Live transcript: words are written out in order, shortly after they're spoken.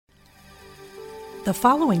The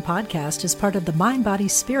following podcast is part of the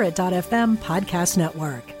MindBodySpirit.fm podcast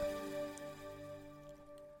network.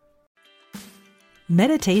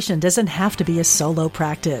 Meditation doesn't have to be a solo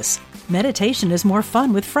practice. Meditation is more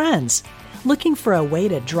fun with friends. Looking for a way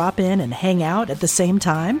to drop in and hang out at the same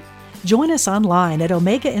time? Join us online at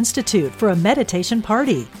Omega Institute for a meditation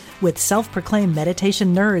party with self-proclaimed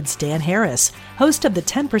meditation nerds Dan Harris, host of the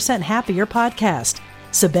 10% Happier podcast,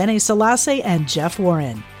 Sebene Selassie, and Jeff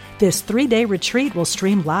Warren. This 3-day retreat will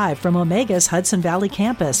stream live from Omega's Hudson Valley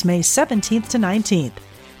campus May 17th to 19th.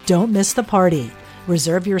 Don't miss the party.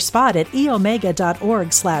 Reserve your spot at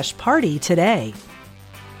eomega.org/party today.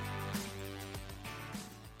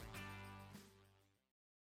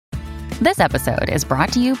 This episode is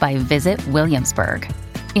brought to you by Visit Williamsburg.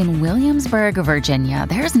 In Williamsburg, Virginia,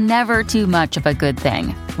 there's never too much of a good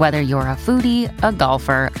thing. Whether you're a foodie, a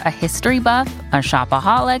golfer, a history buff, a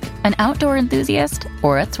shopaholic, an outdoor enthusiast,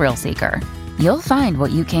 or a thrill seeker, you'll find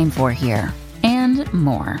what you came for here and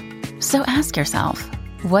more. So ask yourself,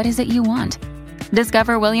 what is it you want?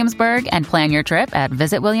 Discover Williamsburg and plan your trip at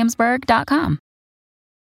visitwilliamsburg.com.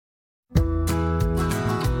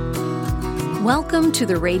 Welcome to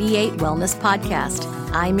the Radiate Wellness Podcast.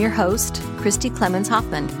 I'm your host, Christy Clemens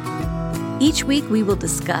Hoffman. Each week we will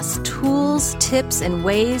discuss tools, tips, and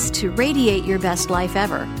ways to radiate your best life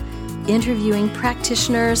ever, interviewing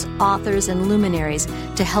practitioners, authors, and luminaries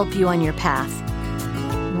to help you on your path.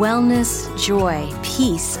 Wellness, joy,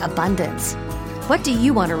 peace, abundance. What do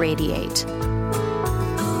you want to radiate?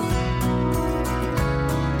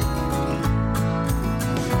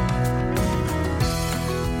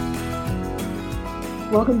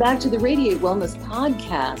 Welcome back to the Radiate Wellness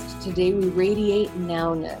Podcast. Today we radiate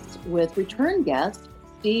nowness with return guest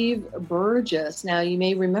Steve Burgess. Now you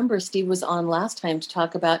may remember Steve was on last time to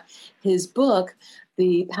talk about his book,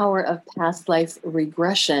 The Power of Past Life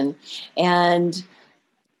Regression. And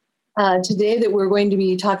today that we're going to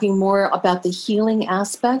be talking more about the healing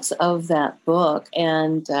aspects of that book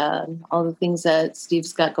and all the things that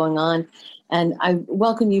Steve's got going on. And I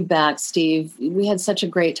welcome you back, Steve. We had such a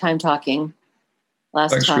great time talking.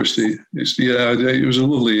 Thanks, Christy. It was a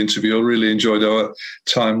lovely interview. I really enjoyed our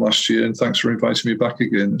time last year, and thanks for inviting me back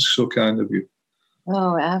again. It's so kind of you.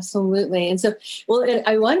 Oh, absolutely. And so,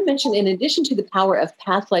 I want to mention, in addition to the power of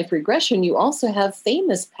past life regression, you also have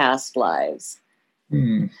famous past lives.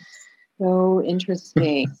 So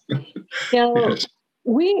interesting. Now, yes.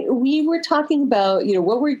 we were talking about,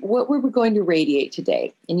 what we're going to radiate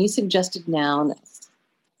today, and you suggested nowness.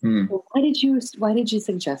 So why did you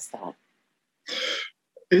suggest that?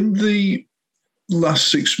 In the last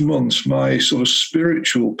 6 months, my sort of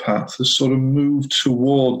spiritual path has sort of moved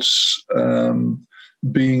towards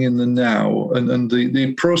being in the now. And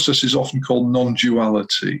the process is often called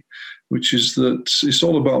non-duality, which is that it's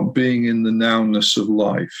all about being in the nowness of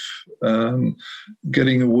life,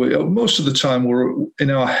 getting away. Most of the time, we're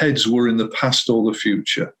in our heads, we're in the past or the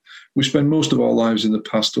future. We spend most of our lives in the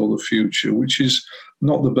past or the future, which is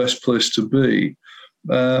not the best place to be.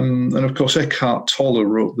 And of course, Eckhart Tolle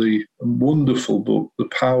wrote the wonderful book, The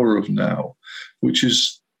Power of Now, which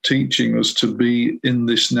is teaching us to be in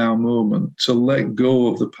this now moment, to let go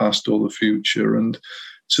of the past or the future, and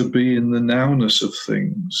to be in the nowness of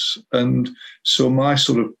things. And so my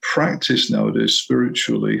sort of practice nowadays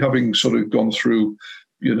spiritually, having sort of gone through,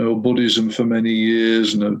 Buddhism for many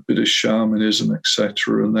years and a bit of shamanism,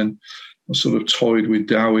 etc., and then I sort of toyed with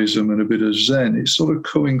Taoism and a bit of Zen. It's sort of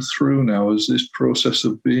coming through now as this process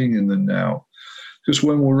of being in the now. Because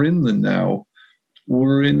when we're in the now,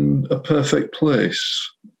 we're in a perfect place.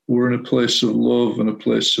 We're in a place of love and a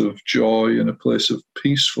place of joy and a place of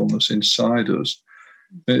peacefulness inside us.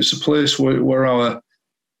 And it's a place where our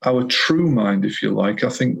true mind, if you like, I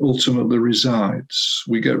think ultimately resides.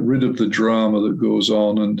 We get rid of the drama that goes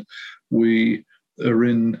on, and we are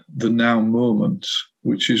in the now moment,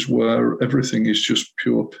 which is where everything is just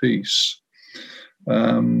pure peace.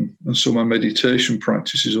 And so my meditation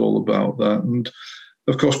practice is all about that. And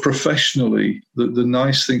of course, professionally, the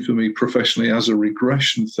nice thing for me professionally as a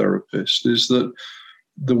regression therapist is that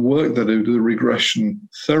the work that I do, the regression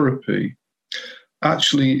therapy,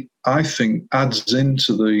 actually, I think, adds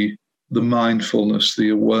into the mindfulness, the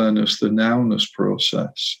awareness, the nowness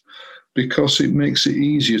process, because it makes it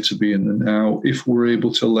easier to be in the now if we're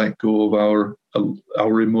able to let go of our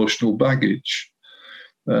emotional baggage.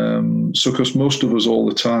 So because most of us all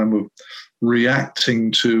the time are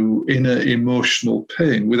reacting to inner emotional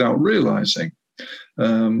pain without realizing.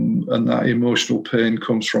 And that emotional pain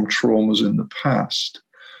comes from traumas in the past.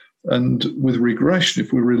 And with regression,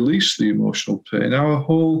 if we release the emotional pain, our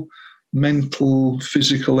whole mental,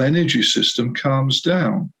 physical energy system calms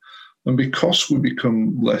down. And because we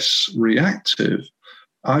become less reactive,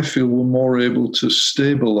 I feel we're more able to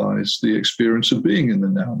stabilize the experience of being in the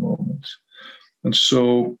now moment. And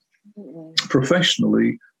so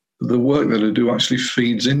professionally, the work that I do actually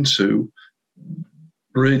feeds into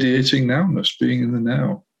radiating nowness, being in the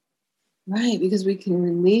now. Right, because we can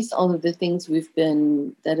release all of the things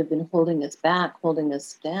that have been holding us back, holding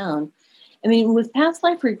us down. I mean, with past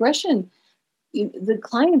life regression, the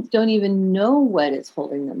clients don't even know what is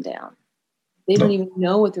holding them down. They don't even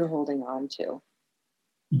know what they're holding on to.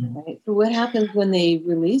 Mm-hmm. Right? So what happens when they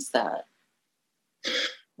release that?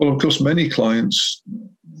 Well, of course, many clients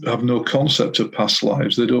have no concept of past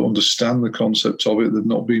lives. They don't understand the concept of it. They've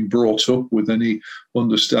not been brought up with any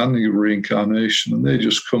understanding of reincarnation, and they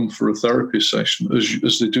just come for a therapy session,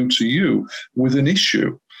 as they do to you, with an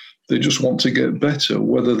issue. They just want to get better,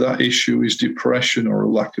 whether that issue is depression or a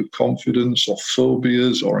lack of confidence or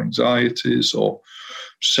phobias or anxieties or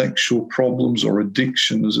sexual problems or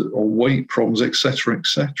addictions or weight problems, etc.,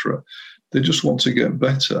 etc. They just want to get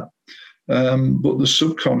better. But the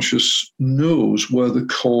subconscious knows where the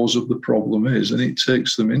cause of the problem is, and it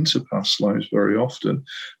takes them into past lives very often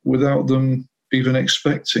without them even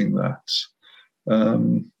expecting that.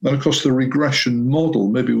 And of course, the regression model,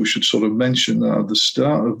 maybe we should sort of mention that at the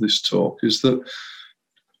start of this talk, is that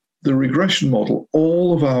the regression model,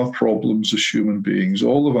 all of our problems as human beings,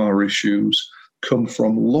 all of our issues come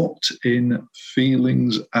from locked in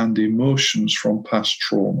feelings and emotions from past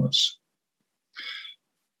traumas.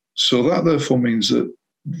 So that therefore means that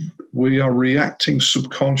we are reacting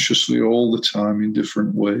subconsciously all the time in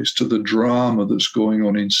different ways to the drama that's going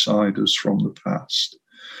on inside us from the past.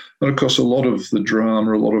 And of course, a lot of the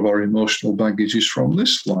drama, a lot of our emotional baggage is from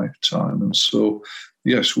this lifetime. And so,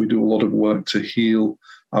 yes, we do a lot of work to heal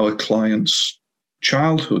our clients'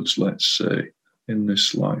 childhoods, let's say, in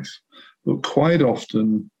this life. But quite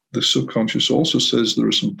often, the subconscious also says there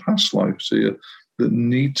are some past lives here that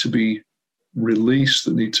need to be released,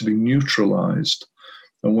 that need to be neutralized.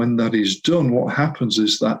 And when that is done, what happens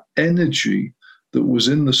is that energy that was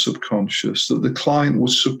in the subconscious, that the client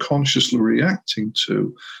was subconsciously reacting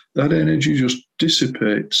to, that energy just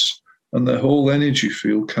dissipates and their whole energy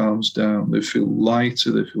field calms down. They feel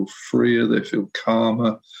lighter, they feel freer, they feel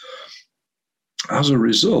calmer. As a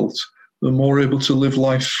result, they're more able to live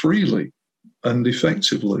life freely and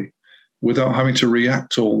effectively without having to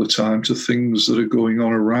react all the time to things that are going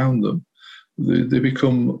on around them. They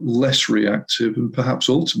become less reactive and perhaps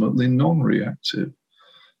ultimately non-reactive.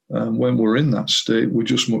 When we're in that state, we're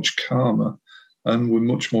just much calmer and we're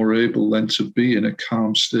much more able then to be in a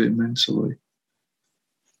calm state mentally.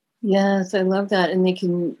 Yes, I love that. And they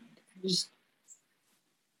can just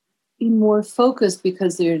be more focused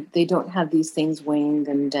because they don't have these things weighing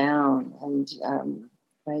them down and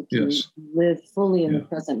right, yes, live fully in the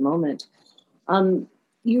present moment.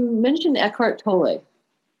 You mentioned Eckhart Tolle,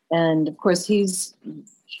 and of course he's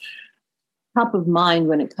top of mind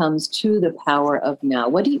when it comes to the power of now.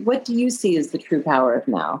 What do you see as the true power of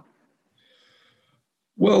now?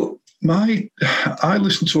 Well, I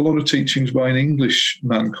listen to a lot of teachings by an English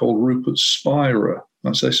man called Rupert Spira.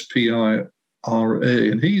 That's Spira,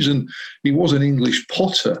 and he was an English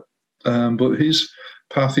potter, but his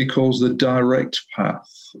path he calls the direct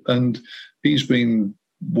path, and he's been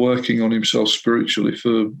working on himself spiritually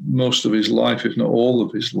for most of his life, if not all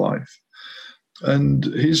of his life. And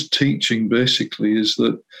his teaching basically is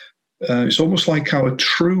that it's almost like our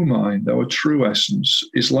true mind, our true essence,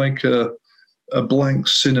 is like a blank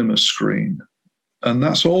cinema screen. And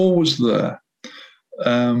that's always there.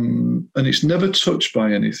 And it's never touched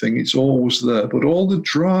by anything. It's always there. But all the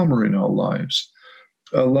drama in our lives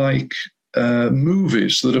are like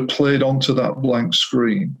movies that are played onto that blank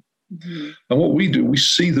screen. Mm-hmm. And what we do, we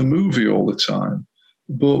see the movie all the time.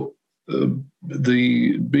 But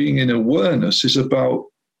the being in awareness is about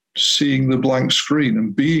seeing the blank screen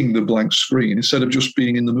and being the blank screen instead of just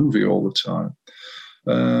being in the movie all the time.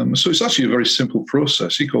 So it's actually a very simple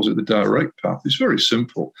process. He calls it the direct path. It's very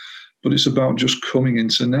simple, but it's about just coming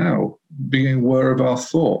into now, being aware of our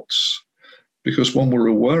thoughts. Because when we're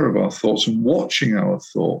aware of our thoughts and watching our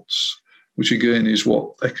thoughts, which again is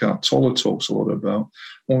what Eckhart Tolle talks a lot about,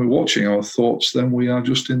 when we're watching our thoughts, then we are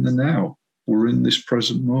just in the now. We're in this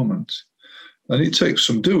present moment. And it takes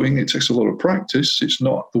some doing. It takes a lot of practice. It's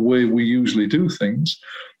not the way we usually do things.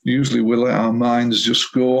 Usually we let our minds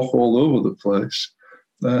just go off all over the place.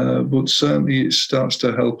 But certainly it starts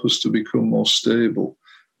to help us to become more stable.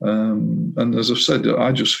 And as I've said,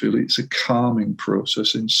 I just feel it's a calming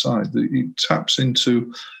process inside. It taps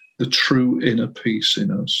into the true inner peace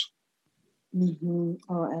in us. Mm-hmm.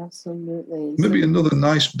 Oh, absolutely. Maybe another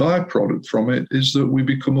nice byproduct from it is that we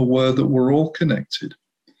become aware that we're all connected.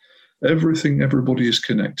 Everybody is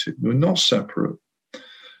connected. We're not separate.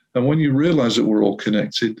 And when you realize that we're all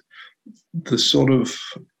connected, the sort of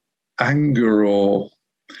anger or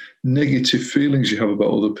negative feelings you have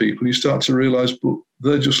about other people, you start to realize, but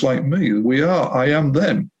they're just like me. I am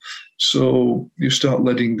them. So you start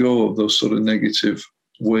letting go of those sort of negative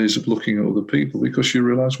ways of looking at other people because you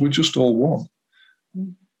realize we're just all one.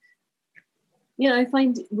 Yeah, I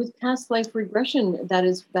find with past life regression, that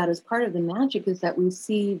is part of the magic, is that we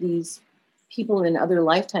see these people in other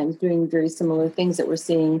lifetimes doing very similar things that we're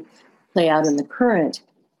seeing play out in the current.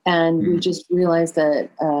 And we just realize that,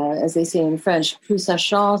 as they say in French, plus ça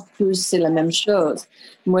change, plus c'est la même chose.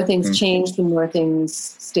 The more things change, the more things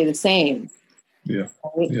stay the same. Yeah.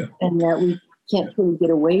 Right? Yeah. And that we can't really get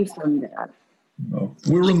away from that. No.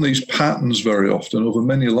 We run these patterns very often over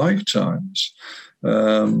many lifetimes.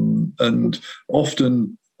 And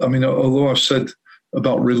often, I mean, although I've said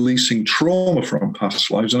about releasing trauma from past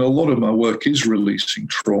lives, and a lot of my work is releasing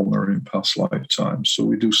trauma in past lifetimes. So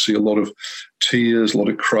we do see a lot of tears, a lot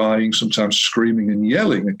of crying, sometimes screaming and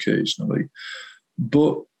yelling occasionally.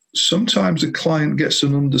 But sometimes the client gets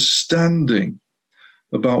an understanding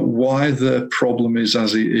about why their problem is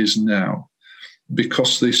as it is now,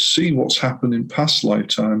 because they see what's happened in past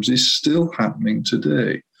lifetimes is still happening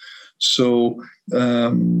today. So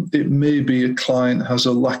it may be a client has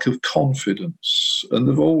a lack of confidence, and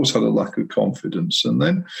they've always had a lack of confidence. And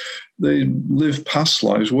then they live past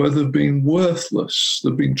lives where they've been worthless.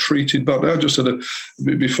 They've been treated badly. I just had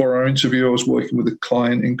before our interview, I was working with a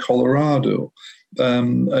client in Colorado.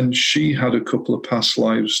 And she had a couple of past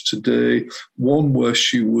lives today, one where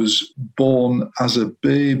she was born as a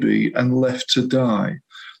baby and left to die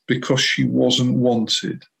because she wasn't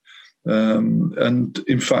wanted. And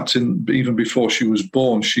in fact, even before she was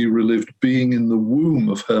born, she relived being in the womb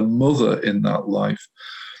of her mother in that life.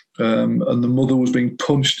 And the mother was being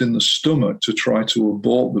punched in the stomach to try to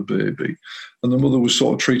abort the baby. And the mother was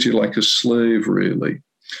sort of treated like a slave, really.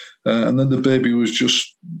 And then the baby was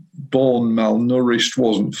just born malnourished,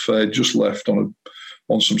 wasn't fed, just left on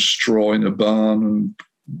some straw in a barn and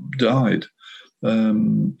died.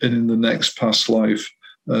 And in the next past life,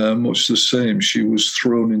 much the same. She was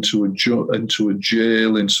thrown into a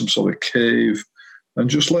jail in some sort of cave and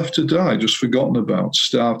just left to die, just forgotten about,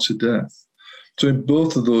 starved to death. So in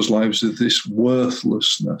both of those lives, there's this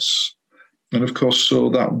worthlessness. And of course,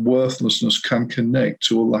 so that worthlessness can connect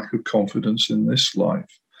to a lack of confidence in this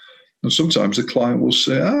life. And sometimes the client will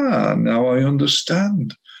say, now I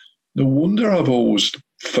understand. No wonder I've always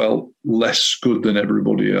felt less good than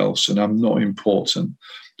everybody else and I'm not important.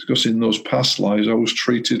 Because in those past lives, I was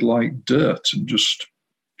treated like dirt and just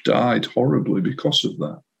died horribly because of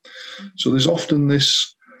that. So there's often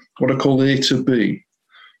this, what I call A to B.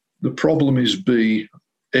 The problem is B.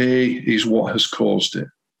 A is what has caused it.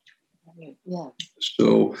 Yeah.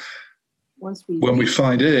 So when we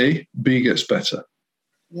find A, B gets better.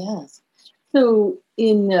 Yes. So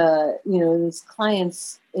in this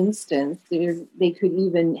client's instance, they could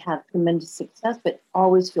even have tremendous success, but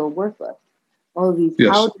always feel worthless. All of these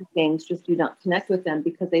outer things just do not connect with them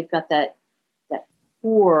because they've got that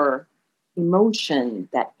core emotion,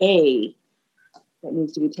 that A, that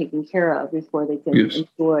needs to be taken care of before they can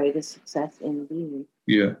enjoy the success in B.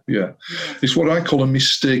 Yeah. It's what I call a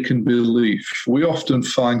mistaken belief. We often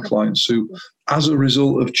find clients who, as a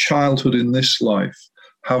result of childhood in this life,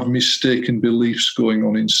 have mistaken beliefs going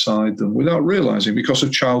on inside them without realizing because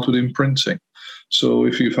of childhood imprinting. So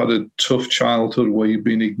if you've had a tough childhood where you've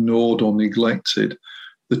been ignored or neglected,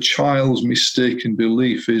 the child's mistaken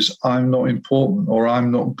belief is, I'm not important, or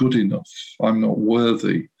I'm not good enough, I'm not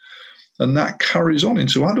worthy. And that carries on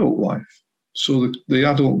into adult life. So the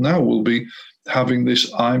adult now will be having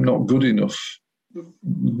this I'm not good enough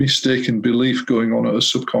mistaken belief going on at a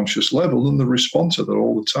subconscious level, and they respond to that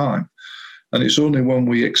all the time. And it's only when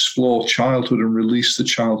we explore childhood and release the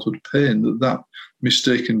childhood pain that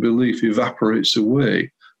mistaken belief evaporates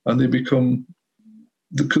away, and they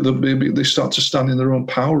start to stand in their own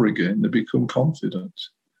power again. They become confident.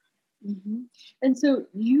 Mm-hmm. And so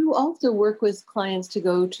you also work with clients to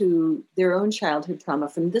go to their own childhood trauma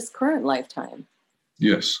from this current lifetime.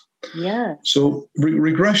 Yes. Yeah. So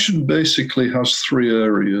regression basically has three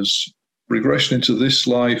areas. Regression into this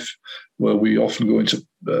life, where we often go into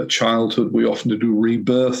childhood. We often do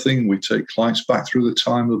rebirthing. We take clients back through the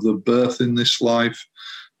time of the birth in this life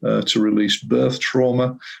to release birth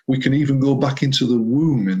trauma. We can even go back into the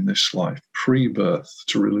womb in this life, pre-birth,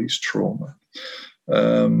 to release trauma.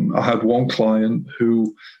 I had one client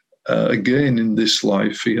who again in this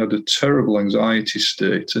life, he had a terrible anxiety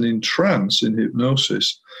state, and in trance, in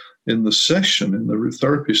hypnosis, in the session, in the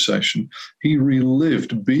therapy session, he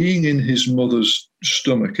relived being in his mother's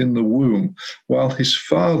stomach, in the womb, while his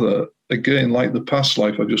father, again, like the past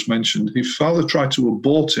life I just mentioned, his father tried to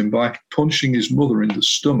abort him by punching his mother in the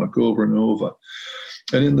stomach over and over.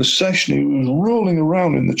 And in the session, he was rolling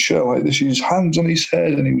around in the chair like this, his hands on his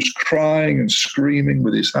head, and he was crying and screaming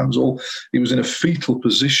with his hands all. He was in a fetal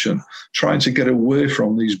position, trying to get away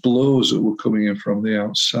from these blows that were coming in from the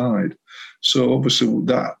outside. So obviously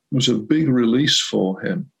that was a big release for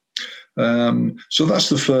him. So that's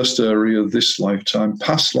the first area of this lifetime.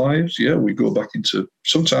 Past lives, yeah, we go back into,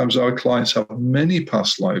 sometimes our clients have many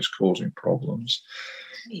past lives causing problems.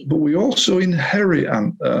 But we also inherit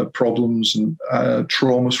problems and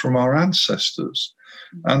traumas from our ancestors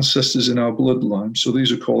in our bloodline. So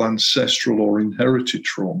these are called ancestral or inherited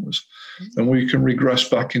traumas. And we can regress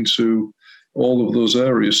back into all of those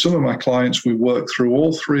areas. Some of my clients, we work through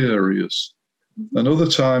all three areas. And other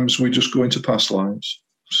times we just go into past lives.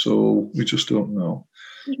 So we just don't know.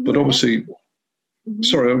 But obviously,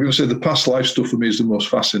 sorry, I'm going to say the past life stuff for me is the most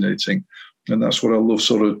fascinating. And that's what I love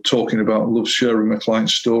sort of talking about. I love sharing my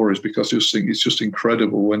clients' stories, because I just think it's just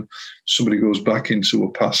incredible when somebody goes back into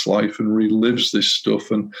a past life and relives this stuff.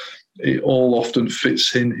 And it all often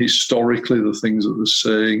fits in historically, the things that they're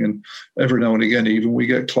saying. And every now and again, even we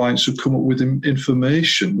get clients who come up with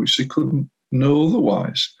information which they couldn't know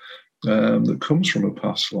otherwise, that comes from a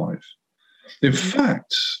past life. In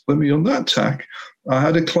fact, let me on that tack, I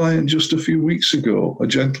had a client just a few weeks ago, a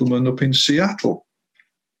gentleman up in Seattle,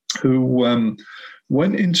 who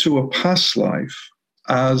went into a past life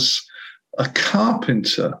as a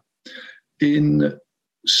carpenter in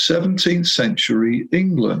 17th century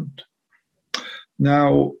England.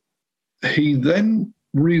 Now, he then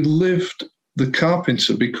relived the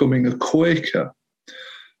carpenter becoming a Quaker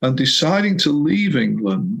and deciding to leave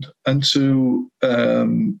England and to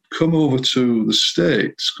come over to the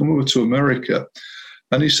States, come over to America.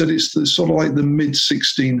 And he said it's sort of like the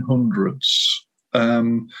mid-1600s.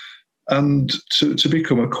 And to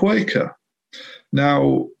become a Quaker.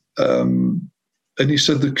 Now, and he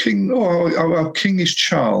said the king, our king is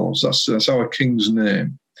Charles. That's our king's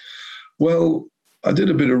name. Well, I did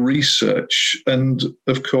a bit of research, and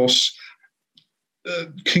of course,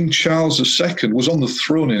 King Charles II was on the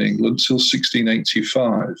throne in England till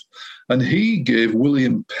 1685, and he gave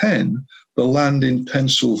William Penn the land in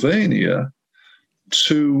Pennsylvania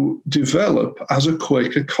to develop as a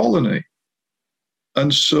Quaker colony.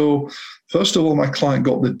 And so, first of all, my client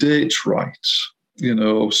got the dates right,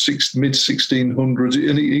 mid-1600s,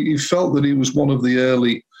 and he felt that he was one of the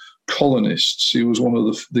early colonists. He was one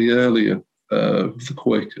of the earlier the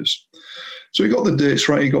Quakers. So he got the dates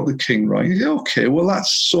right, he got the king right. He said, okay, well,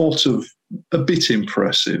 that's sort of a bit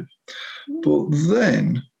impressive. But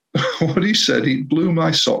then, what he said, he blew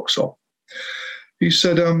my socks off. He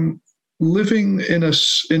said, I'm living in a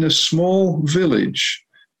small village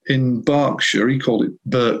in Berkshire. He called it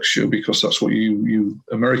Berkshire because that's what you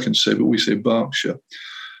Americans say, but we say Berkshire.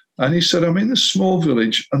 And he said, I'm in a small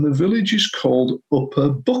village, and the village is called Upper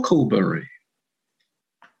Bucklebury.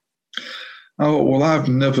 Oh, well, I've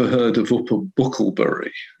never heard of Upper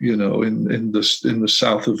Bucklebury, in the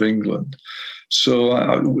south of England. So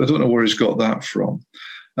I don't know where he's got that from.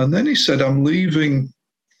 And then he said, I'm leaving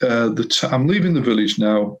I'm leaving the village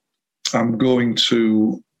now. I'm going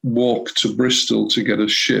to walk to Bristol to get a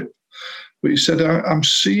ship. But he said, I'm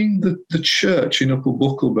seeing the church in Upper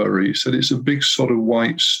Bucklebury. He said, it's a big sort of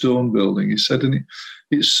white stone building. He said, and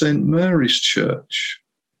it's St. Mary's Church.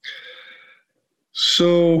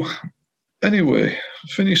 So anyway,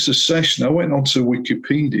 finished the session. I went onto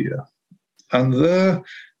Wikipedia, and there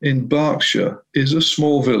in Berkshire is a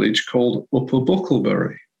small village called Upper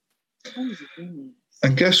Bucklebury. Oh,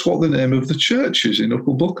 and guess what the name of the church is in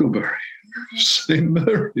Upper Bucklebury? St.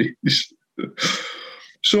 Mary's.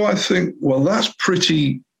 So I think, well, that's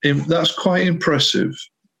quite impressive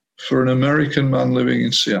for an American man living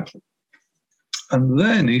in Seattle. And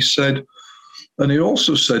then he said, I'm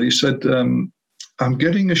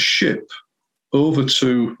getting a ship over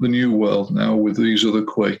to the New World now with these other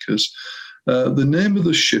Quakers. The name of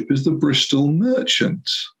the ship is the Bristol Merchant.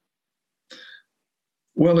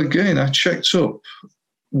 Well, again, I checked up.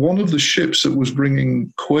 One of the ships that was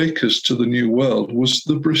bringing Quakers to the New World was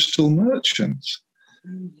the Bristol Merchant.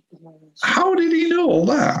 How did he know all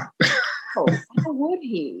that? Oh, how would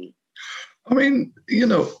he? I mean, I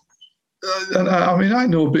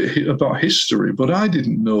know a bit about history, but I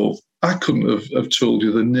didn't know. I couldn't have told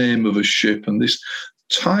you the name of a ship and this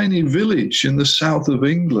tiny village in the south of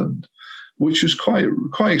England which is quite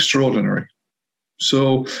extraordinary.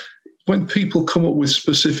 So when people come up with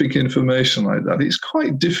specific information like that, it's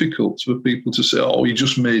quite difficult for people to say, oh, he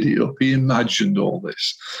just made it up, he imagined all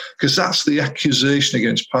this. Because that's the accusation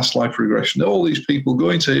against past life regression. All these people go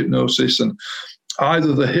into hypnosis and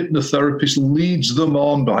either the hypnotherapist leads them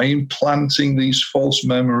on by implanting these false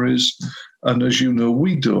memories. And as you know,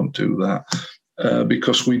 we don't do that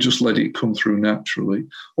because we just let it come through naturally.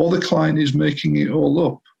 Or the client is making it all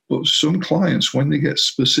up. But some clients, when they get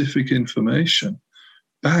specific information,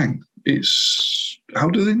 bang, it's, how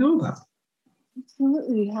do they know that?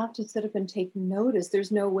 Absolutely. You have to sit up and take notice.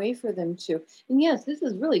 There's no way for them to. And yes, this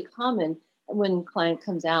is really common. When a client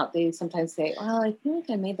comes out, they sometimes say, well, I feel like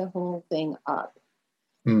I made the whole thing up.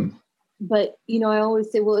 But, I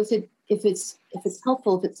always say, well, if it's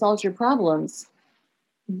helpful, if it solves your problems,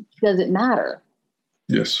 does it matter?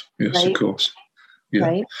 Yes, right? Of course. Yeah.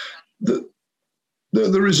 Right?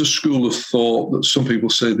 There is a school of thought that some people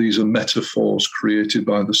say these are metaphors created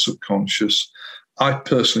by the subconscious. I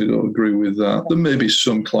personally don't agree with that. There may be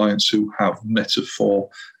some clients who have metaphor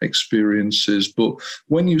experiences, but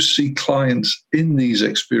when you see clients in these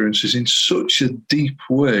experiences in such a deep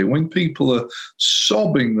way, when people are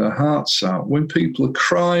sobbing their hearts out, when people are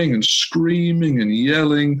crying and screaming and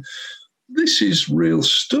yelling, this is real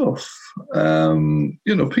stuff.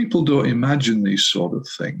 People don't imagine these sort of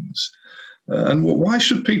things. And why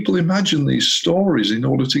should people imagine these stories in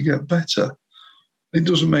order to get better? It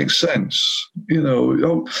doesn't make sense. We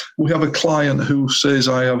have a client who says,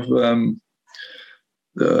 I have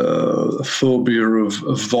a phobia of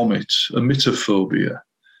vomit, emetophobia.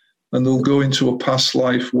 And they'll go into a past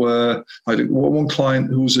life where I had one client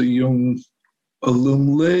who was a young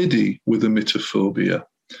lady with emetophobia.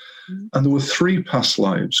 And there were 3 past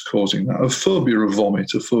lives causing that: a phobia of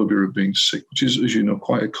vomit, a phobia of being sick, which is, as you know,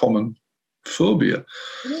 quite a common phobia.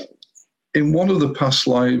 In one of the past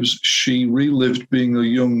lives, she relived being a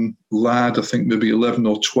young lad, I think maybe 11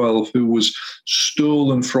 or 12, who was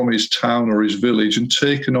stolen from his town or his village and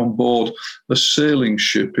taken on board a sailing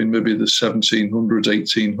ship in maybe the 1700s,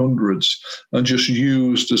 1800s, and just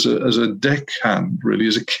used as a deckhand, really,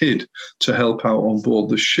 as a kid, to help out on board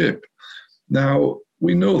the ship. Now,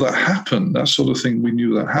 we know that happened, that sort of thing, we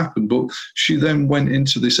knew that happened, but she then went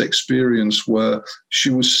into this experience where she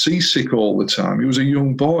was seasick all the time. He was a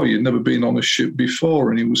young boy, he'd never been on a ship before,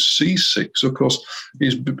 and he was seasick. So, of course,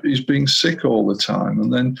 he's being sick all the time.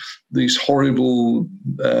 And then these horrible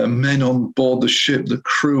men on board the ship, the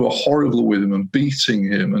crew, are horrible with him and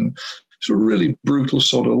beating him, and it's a really brutal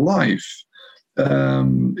sort of life.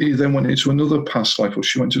 He then went into another past life, or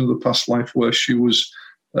she went into another past life where she was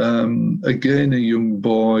again a young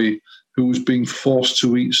boy who was being forced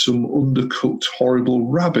to eat some undercooked horrible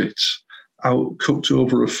rabbit cooked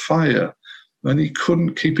over a fire, and he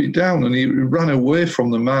couldn't keep it down, and he ran away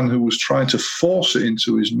from the man who was trying to force it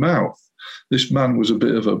into his mouth. This man was a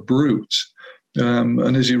bit of a brute,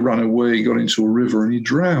 and as he ran away, he got into a river and he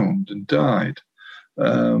drowned and died.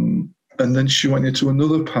 And then she went into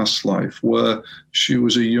another past life where she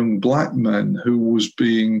was a young black man who was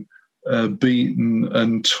being beaten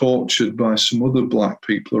and tortured by some other black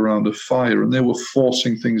people around a fire, and they were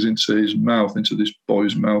forcing things into his mouth, into this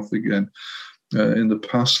boy's mouth again, in the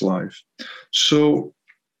past life. So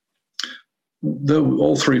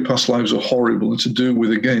all 3 past lives are horrible, and to do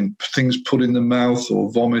with, again, things put in the mouth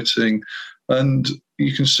or vomiting. And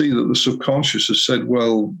you can see that the subconscious has said,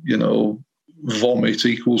 well, vomit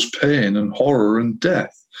equals pain and horror and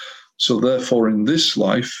death. So therefore, in this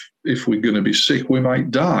life, if we're going to be sick, we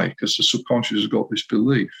might die, because the subconscious has got this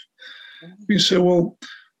belief. You say, well,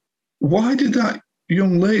 why did that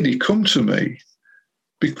young lady come to me?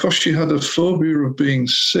 Because she had a phobia of being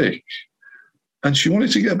sick and she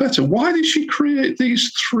wanted to get better. Why did she create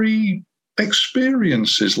these 3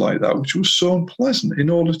 experiences like that, which was so unpleasant,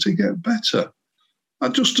 in order to get better?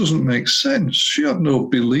 That just doesn't make sense. She had no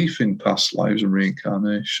belief in past lives and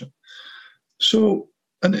reincarnation. So,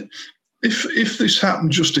 if this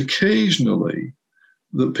happened just occasionally,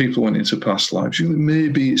 that people went into past lives,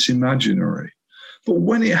 maybe it's imaginary. But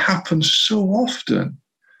when it happens so often,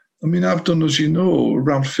 I mean, I've done, as you know,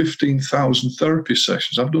 around 15,000 therapy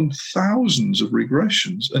sessions. I've done thousands of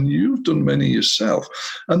regressions, and you've done many yourself.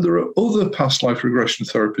 And there are other past life regression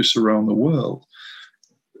therapists around the world.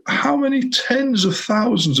 How many tens of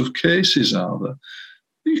thousands of cases are there?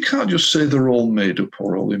 You can't just say they're all made up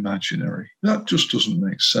or all imaginary. That just doesn't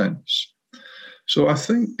make sense. So I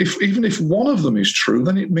think even if one of them is true,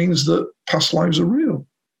 then it means that past lives are real.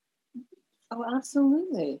 Oh,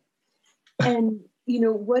 absolutely. And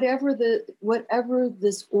whatever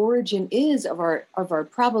this origin is of our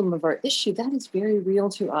problem, of our issue, that is very real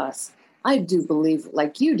to us. I do believe,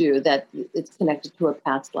 like you do, that it's connected to a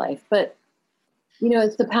past life. But,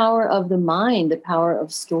 it's the power of the mind, the power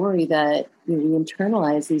of story that we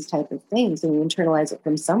internalize these type of things, and we internalize it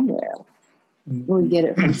from somewhere. We get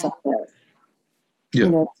it from somewhere.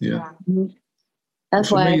 Yeah. That's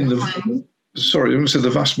For why. me, I'm going to say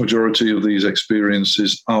the vast majority of these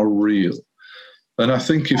experiences are real. And I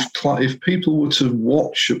think if people were to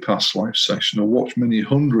watch a past life session or watch many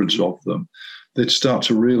hundreds of them, they'd start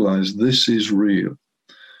to realize this is real.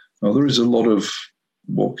 Now, there is a lot of,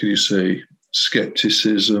 what can you say,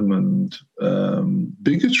 skepticism and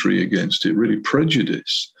bigotry against it, really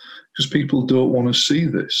prejudice, because people don't want to see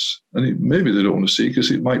this. And maybe they don't want to see it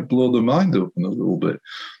because it might blow their mind open a little bit,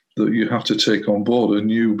 that you have to take on board a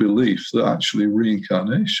new belief that actually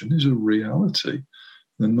reincarnation is a reality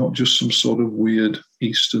and not just some sort of weird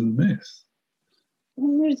Eastern myth.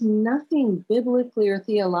 And there's nothing biblically or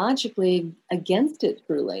theologically against it,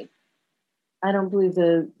 truly. I don't believe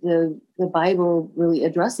the Bible really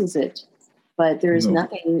addresses it, but there is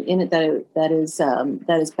nothing in it that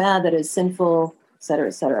is bad, that is sinful, et cetera,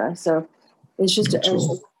 et cetera. So it's just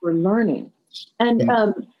we're learning. And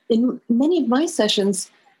in many of my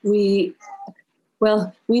sessions, we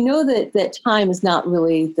know that time is not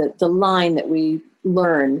really the line that we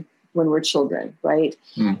learn when we're children, right?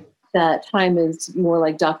 That time is more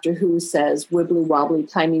like Doctor Who says, wibbly wobbly,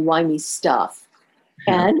 timey-wimey stuff.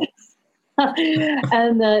 Yeah.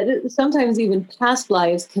 And sometimes even past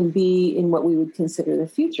lives can be in what we would consider the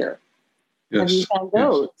future. Yes. Have you found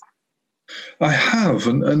those? I have,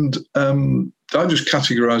 and I just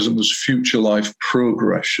categorize them as future life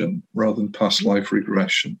progression rather than past life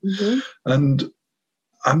regression. Mm-hmm. And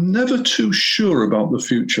I'm never too sure about the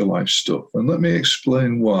future life stuff. And let me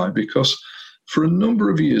explain why. Because for a number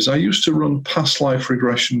of years, I used to run past life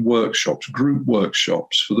regression workshops, group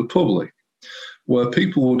workshops for the public, where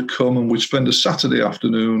people would come and we'd spend a Saturday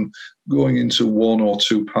afternoon going into one or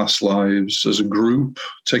two past lives as a group,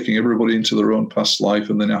 taking everybody into their own past life,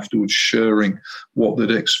 and then afterwards sharing what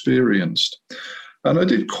they'd experienced. And I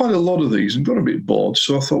did quite a lot of these and got a bit bored.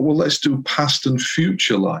 So I thought, well, let's do past and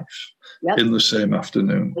future life in the same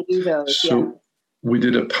afternoon. I do those, so we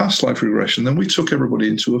did a past life regression, then we took everybody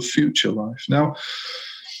into a future life. Now,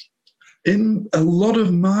 in a lot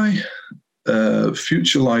of my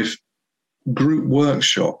future life group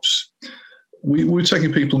workshops, we were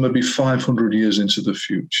taking people maybe 500 years into the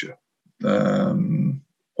future,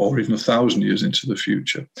 or even 1,000 years into the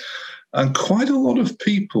future. And quite a lot of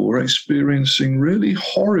people were experiencing really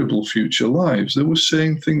horrible future lives. They were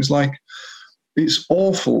saying things like, it's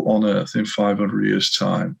awful on Earth in 500 years'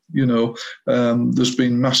 time. There's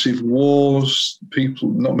been massive wars,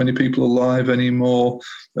 not many people alive anymore.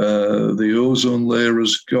 The ozone layer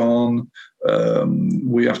has gone.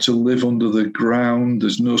 We have to live under the ground.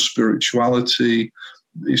 There's no spirituality.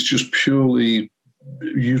 It's just purely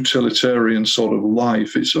utilitarian sort of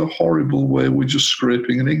life. It's a horrible way we're just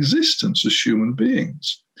scraping an existence as human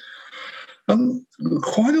beings. And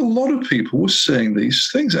quite a lot of people were saying these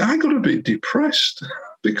things. I got a bit depressed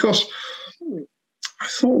because I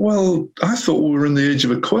thought we were in the age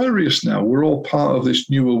of Aquarius now. We're all part of this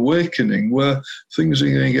new awakening where things are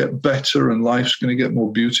going to get better and life's going to get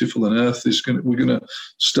more beautiful and Earth we're going to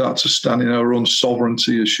start to stand in our own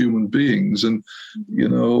sovereignty as human beings. And,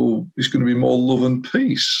 it's going to be more love and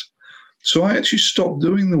peace. So I actually stopped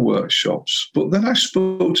doing the workshops, but then I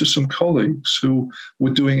spoke to some colleagues who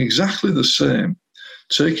were doing exactly the same.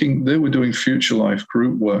 They were doing future life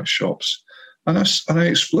group workshops. And I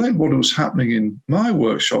explained what was happening in my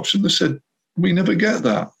workshops, and they said, we never get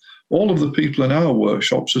that. All of the people in our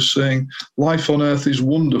workshops are saying life on Earth is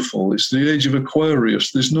wonderful. It's the age of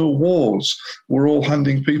Aquarius. There's no wars. We're all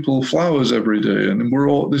handing people flowers every day, and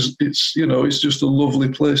it's just a lovely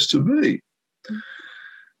place to be.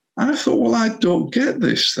 And I thought, well, I don't get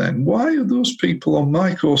this then. Why are those people on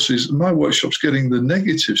my courses, my workshops, getting the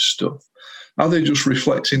negative stuff? Are they just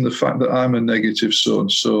reflecting the fact that I'm a negative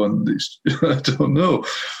so-and-so? And I don't know.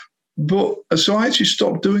 But so I actually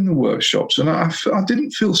stopped doing the workshops, and I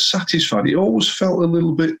didn't feel satisfied. It always felt a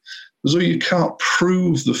little bit as though you can't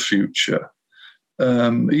prove the future,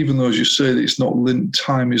 even though, as you say, that it's not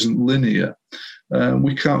time isn't linear.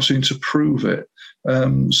 We can't seem to prove it.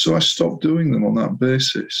 So I stopped doing them on that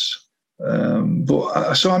basis.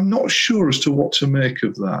 So I'm not sure as to what to make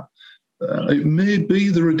of that. It may be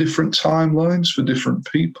there are different timelines for different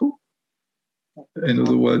people. In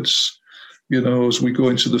other words, as we go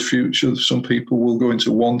into the future, some people will go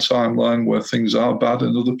into one timeline where things are bad,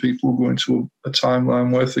 and other people will go into a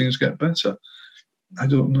timeline where things get better. I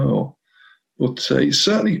don't know. But it's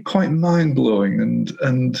certainly quite mind-blowing,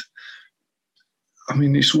 and I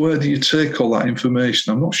mean, it's where do you take all that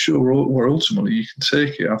information? I'm not sure where ultimately you can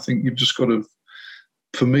take it. I think you've just got to,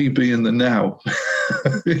 for me, be in the now.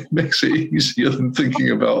 It makes it easier than thinking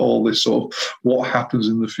about all this sort of what happens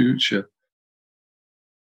in the future.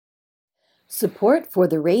 Support for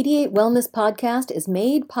the Radiate Wellness podcast is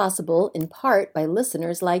made possible in part by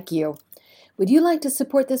listeners like you. Would you like to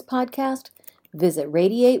support this podcast? Visit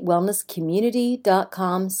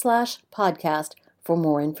radiatewellnesscommunity.com/podcast for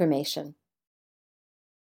more information.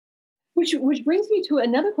 Which brings me to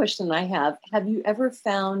another question I have. Have you ever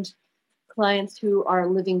found clients who are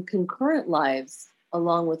living concurrent lives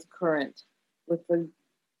along with the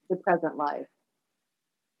present life?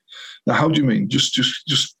 Now, how do you mean? Just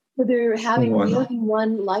So they're having more than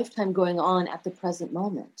one lifetime going on at the present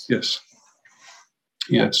moment. Yes.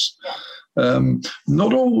 Yes.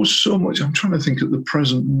 Not always so much. I'm trying to think at the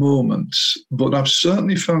present moment, but I've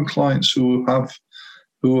certainly found clients who have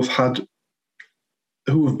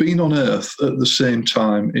been on Earth at the same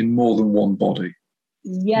time in more than one body.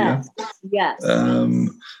 Yes. Yeah? Yes.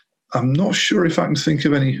 I'm not sure if I can think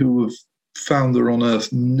of any who have found they're on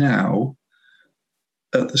Earth now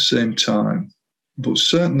at the same time. But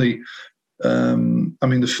certainly,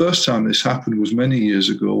 the first time this happened was many years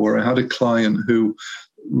ago, where I had a client who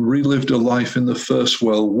relived a life in the First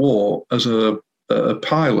World War as a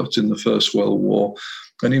pilot in the First World War,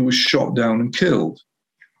 and he was shot down and killed.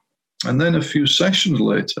 And then a few sessions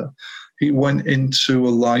later, he went into a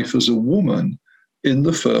life as a woman in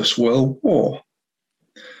the First World War.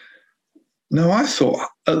 Now, I thought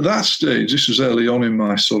at that stage, this was early on in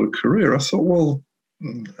my sort of career, I thought, well,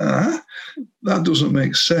 that doesn't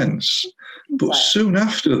make sense. But soon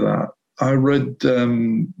after that, I read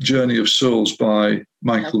Journey of Souls by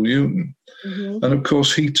Michael Newton. Mm-hmm. And of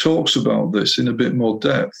course, he talks about this in a bit more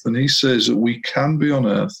depth. And he says that we can be on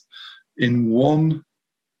Earth in more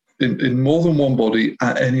than one body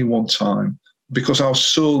at any one time, because our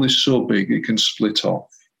soul is so big, it can split off.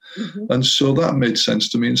 Mm-hmm. And so that made sense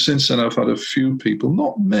to me. And since then, I've had a few people,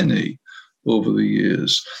 not many, over the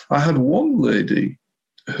years. I had one lady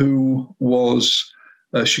who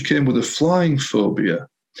she came with a flying phobia,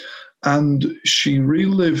 and she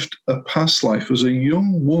relived a past life as a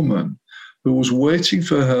young woman who was waiting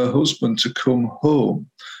for her husband to come home,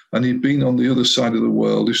 and he'd been on the other side of the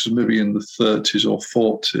world. This was maybe in the 30s or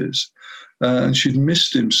 40s, and she'd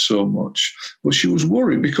missed him so much. But she was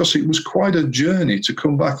worried because it was quite a journey to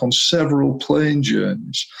come back on several plane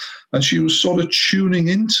journeys, and she was sort of tuning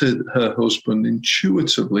into her husband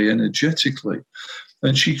intuitively, energetically.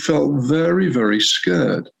 And she felt very, very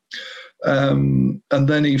scared. And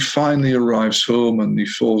then he finally arrives home and he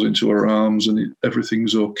falls into her arms and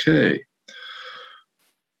everything's okay.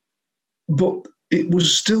 But it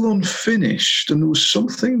was still unfinished, and there was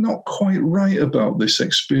something not quite right about this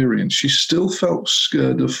experience. She still felt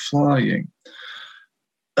scared of flying.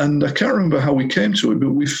 And I can't remember how we came to it,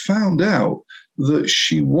 but we found out that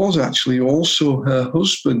she was actually also her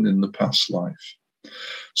husband in the past life.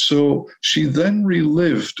 So she then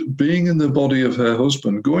relived being in the body of her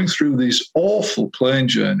husband, going through these awful plane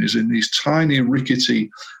journeys in these tiny, rickety,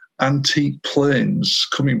 antique planes,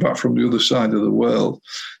 coming back from the other side of the world,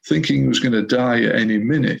 thinking he was going to die at any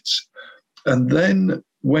minute. And then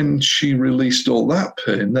when she released all that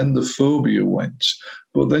pain, then the phobia went.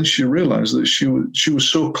 But then she realized that she was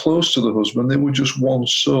so close to the husband, they were just one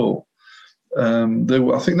soul. I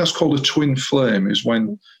think that's called a twin flame, is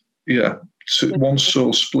when, one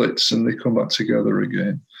soul splits and they come back together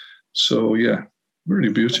again. So,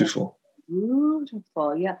 really beautiful.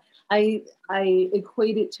 Beautiful, yeah. I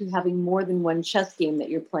equate it to having more than one chess game that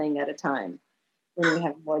you're playing at a time when you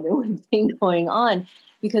have more than one thing going on,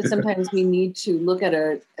 because sometimes we need to look at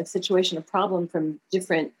a situation, a problem from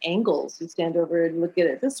different angles. You stand over and look at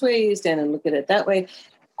it this way, you stand and look at it that way,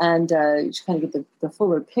 and you just kind of get the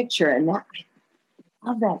fuller picture. And I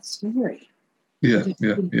love that story. Yeah.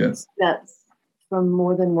 That's from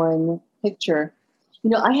more than one picture.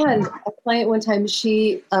 I had a client one time,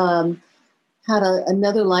 she had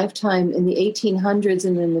another lifetime in the 1800s,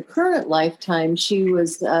 and in the current lifetime, she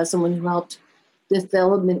was someone who helped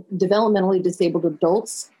developmentally disabled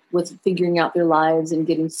adults with figuring out their lives and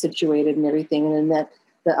getting situated and everything. And then that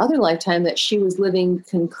the other lifetime that she was living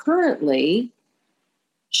concurrently,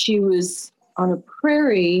 she was on a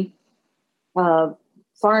prairie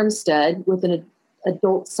farmstead with an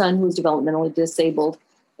adult son who was developmentally disabled,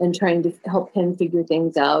 and trying to help him figure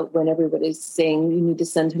things out when everybody's saying you need to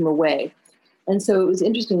send him away. And so it was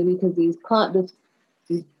interesting because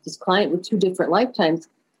this client with two different lifetimes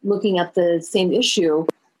looking at the same issue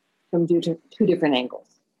from two different angles.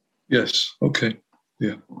 Yes. Okay.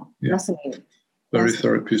 Yeah. Fascinating. Very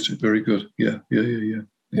therapeutic. Very good. Yeah.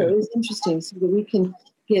 So it was interesting, so that we can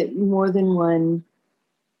get more than one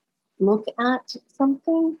look at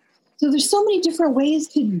something. So there's so many different ways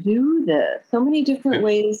to do this, so many different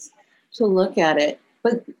ways to look at it,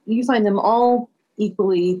 but you find them all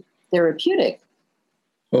equally therapeutic.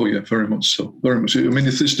 Oh, yeah, very much so. Very much. I mean,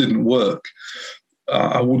 if this didn't work,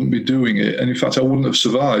 I wouldn't be doing it. And in fact, I wouldn't have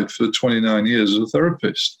survived for 29 years as a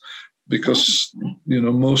therapist because,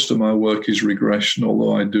 most of my work is regression,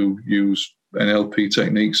 although I do use NLP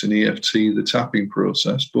techniques and EFT, the tapping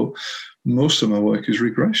process. But most of my work is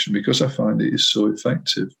regression because I find it is so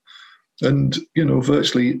effective. And,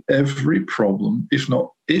 virtually every problem, if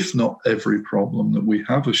not every problem that we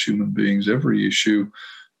have as human beings, every issue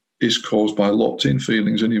is caused by locked-in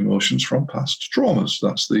feelings and emotions from past traumas.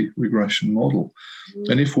 That's the regression model.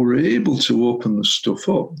 And if we're able to open the stuff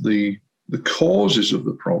up, the causes of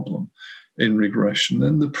the problem in regression,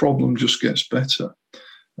 then the problem just gets better.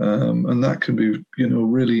 And that can be,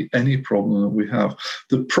 really any problem that we have.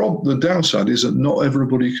 The downside is that not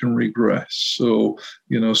everybody can regress. So,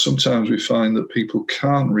 sometimes we find that people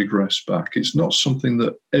can't regress back. It's not something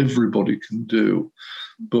that everybody can do,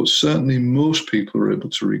 but certainly most people are able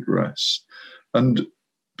to regress. And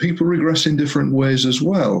people regress in different ways as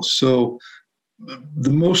well. So,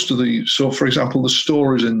 for example, the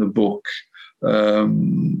stories in the book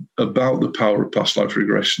about the power of past life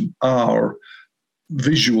regression are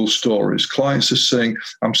visual stories. Clients are saying,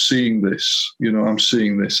 I'm seeing this, I'm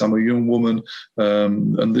seeing this. I'm a young woman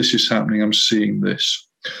and this is happening. I'm seeing this.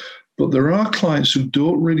 But there are clients who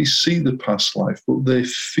don't really see the past life, but they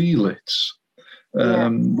feel it,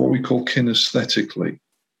 what we call kinesthetically.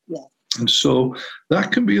 Yeah. And so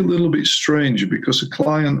that can be a little bit strange because a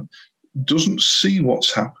client doesn't see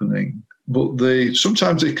what's happening, but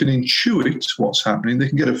sometimes they can intuit what's happening. They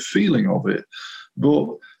can get a feeling of it, but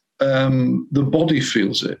the body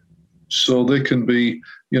feels it. So they can be,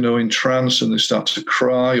 in trance and they start to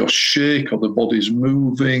cry or shake, or the body's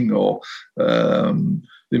moving, or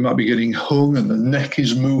they might be getting hung and the neck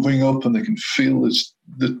is moving up and they can feel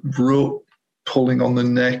the rope pulling on the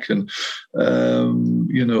neck. And,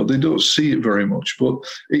 they don't see it very much, but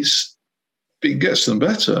it gets them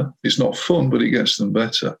better. It's not fun, but it gets them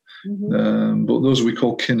better. Mm-hmm. But those we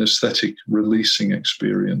call kinesthetic releasing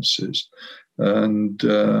experiences. And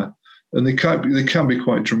they can be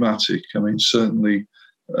quite dramatic. I mean, certainly,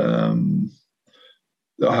 I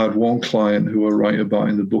had one client who I write about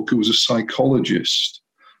in the book who was a psychologist,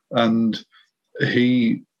 and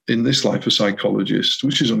he, in this life, a psychologist,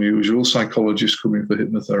 which is unusual, psychologists coming for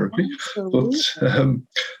hypnotherapy. Absolutely.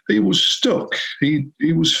 But he was stuck. He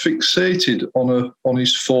was fixated on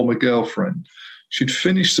his former girlfriend. She'd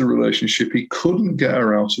finished the relationship. He couldn't get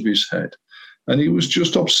her out of his head. And he was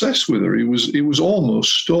just obsessed with her. He was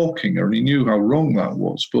almost stalking her, and he knew how wrong that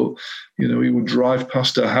was. But, he would drive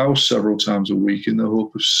past her house several times a week in the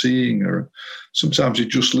hope of seeing her. Sometimes he'd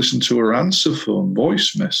just listen to her answer phone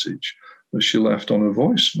voice message that she left on her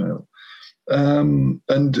voicemail.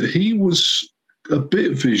 And he was a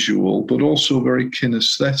bit visual, but also very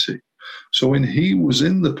kinesthetic. So when he was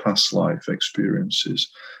in the past life experiences,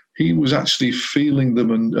 he was actually feeling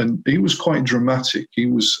them, and he was quite dramatic. He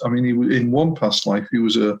was in one past life, he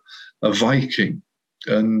was a Viking,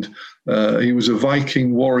 and he was a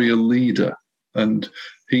Viking warrior leader, and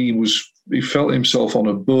he felt himself on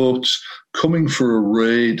a boat coming for a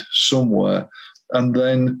raid somewhere, and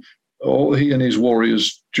then he and his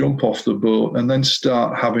warriors jump off the boat and then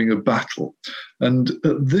start having a battle. And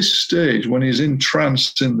at this stage, when he's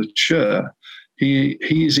entranced in the chair,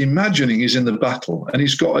 he's imagining he's in the battle, and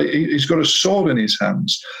he's got a sword in his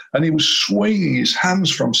hands, and he was swinging his hands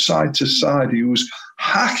from side to side. He was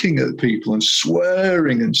hacking at people and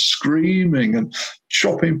swearing and screaming and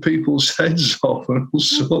chopping people's heads off and all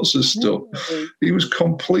sorts of stuff. He was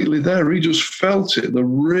completely there. He just felt it. The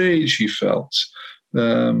rage he felt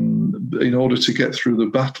in order to get through the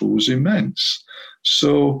battle was immense.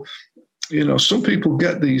 So, some people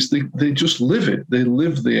get these, they just live it. They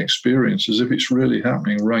live the experience as if it's really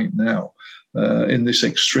happening right now in this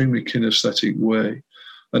extremely kinesthetic way.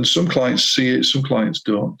 And some clients see it, some clients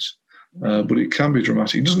don't. But it can be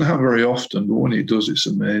dramatic. It doesn't happen very often, but when it does, it's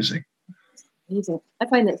amazing. Amazing. I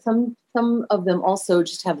find that some of them also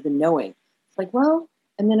just have the knowing. It's like, well,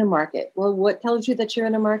 I'm in a market. Well, what tells you that you're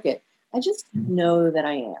in a market? I just know that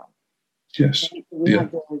I am. Yes. Right? We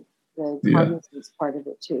have the cognizance part of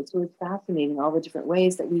it too. So it's fascinating, all the different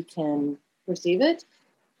ways that we can perceive it.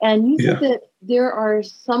 And you said that there are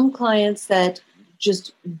some clients that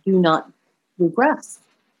just do not regress.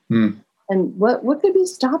 And what could be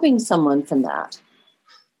stopping someone from that?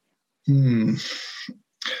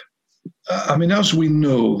 I mean, as we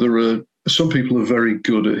know, there are some people are very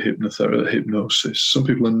good at hypnosis. Some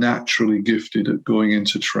people are naturally gifted at going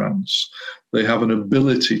into trance. They have an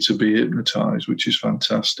ability to be hypnotized, which is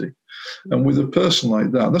fantastic. And with a person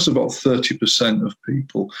like that, that's about 30% of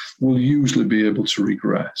people will usually be able to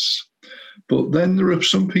regress. But then there are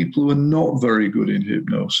some people who are not very good in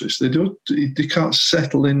hypnosis. They can't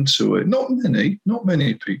settle into it. Not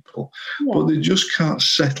many people, but they just can't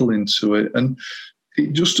settle into it. And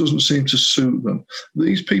it just doesn't seem to suit them.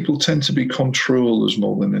 These people tend to be controllers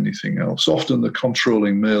more than anything else. Often they're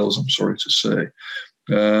controlling males, I'm sorry to say.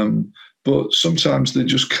 But sometimes they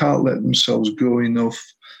just can't let themselves go enough.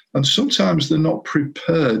 And sometimes they're not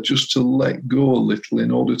prepared just to let go a little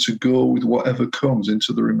in order to go with whatever comes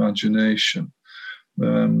into their imagination,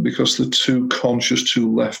 because they're too conscious,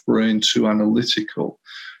 too left-brained, too analytical,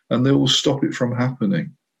 and they will stop it from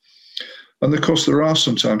happening. And of course, there are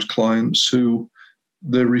sometimes clients who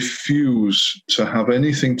they refuse to have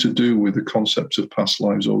anything to do with the concept of past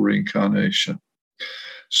lives or reincarnation.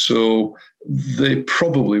 So they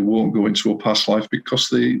probably won't go into a past life because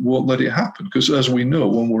they won't let it happen. Because as we know,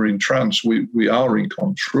 when we're in trance, we are in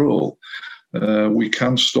control. We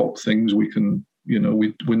can stop things. We can,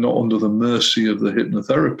 we're not under the mercy of the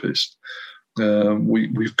hypnotherapist.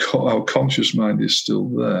 We've got our conscious mind is still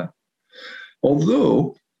there.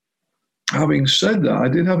 Although, having said that, I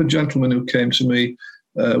did have a gentleman who came to me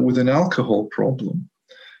with an alcohol problem.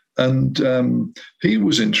 And he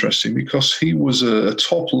was interesting because he was a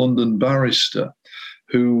top London barrister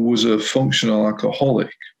who was a functional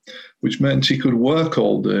alcoholic, which meant he could work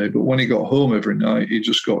all day, but when he got home every night, he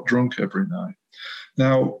just got drunk every night.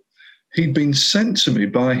 Now, he'd been sent to me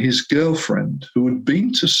by his girlfriend, who had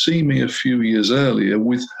been to see me a few years earlier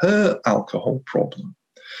with her alcohol problem.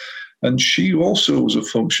 And she also was a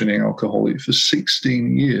functioning alcoholic for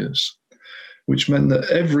 16 years. Which meant that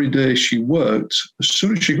every day she worked, as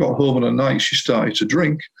soon as she got home on a night, she started to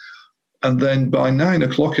drink. And then by 9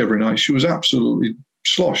 o'clock every night, she was absolutely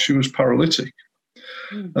sloshed. She was paralytic.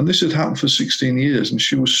 And this had happened for 16 years. And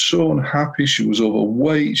she was so unhappy. She was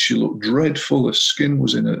overweight. She looked dreadful. Her skin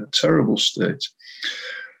was in a terrible state.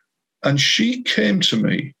 And she came to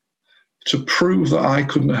me to prove that I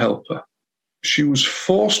couldn't help her. She was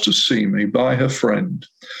forced to see me by her friend.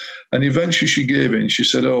 And eventually she gave in. She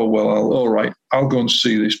said, all right, I'll go and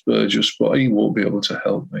see this Burgess, but he won't be able to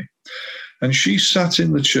help me. And she sat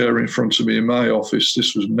in the chair in front of me in my office.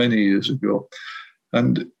 This was many years ago.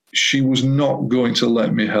 And she was not going to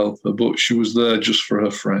let me help her, but she was there just for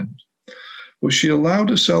her friend. But she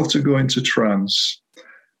allowed herself to go into trance.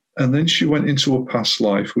 And then she went into a past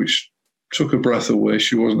life, which took her breath away.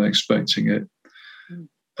 She wasn't expecting it.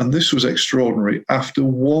 And this was extraordinary. After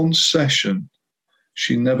one session,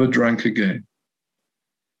 she never drank again.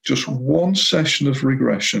 Just one session of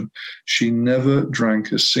regression, she never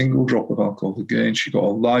drank a single drop of alcohol again. She got her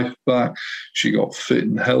life back. She got fit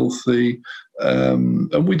and healthy.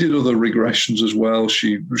 And we did other regressions as well.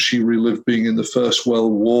 She relived being in the First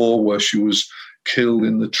World War, where she was killed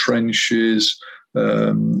in the trenches.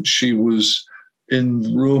 She was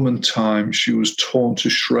in Roman times. She was torn to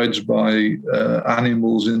shreds by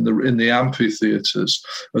animals in the amphitheaters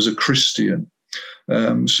as a Christian.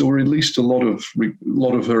 So we released a lot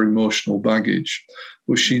of her emotional baggage.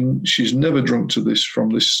 But she's never drunk from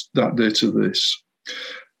that day to this.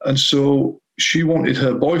 And so she wanted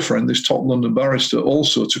her boyfriend, this top London barrister,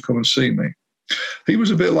 also to come and see me. He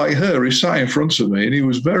was a bit like her. He sat in front of me and he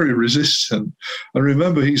was very resistant. And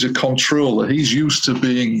remember, he's a controller. He's used to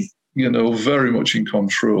being, very much in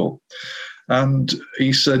control. And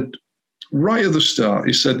he said, right at the start,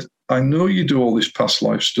 he said, I know you do all this past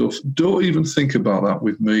life stuff. Don't even think about that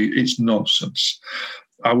with me. It's nonsense.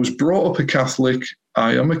 I was brought up a Catholic.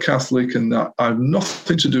 I am a Catholic, and that I have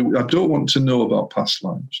nothing to do. I don't want to know about past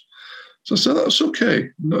lives. So I said, that's okay.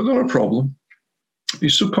 No, not a problem. Your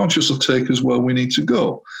subconscious will take us where we need to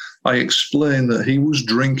go. I explained that he was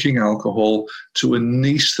drinking alcohol to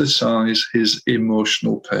anesthetize his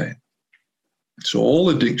emotional pain. So all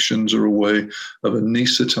addictions are a way of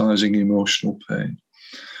anesthetizing emotional pain.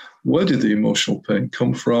 Where did the emotional pain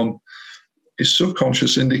come from? His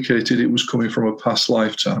subconscious indicated it was coming from a past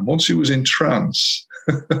lifetime. Once he was in trance,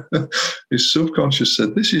 his subconscious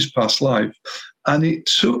said, this is past life. And it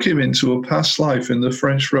took him into a past life in the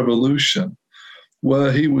French Revolution,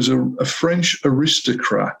 where he was a French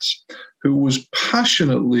aristocrat who was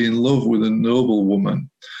passionately in love with a noble woman.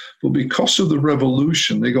 But because of the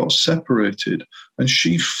revolution, they got separated, and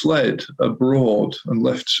she fled abroad and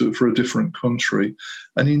left for a different country.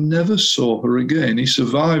 And he never saw her again. He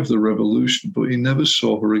survived the revolution, but he never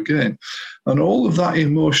saw her again. And all of that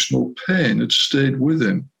emotional pain had stayed with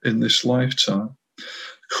him in this lifetime,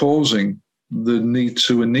 causing the need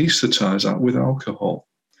to anesthetize that with alcohol.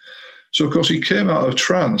 So, of course, he came out of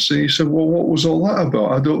trance and he said, well, what was all that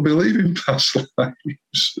about? I don't believe in past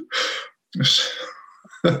lives.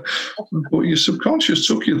 But your subconscious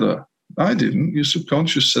took you there. I didn't. Your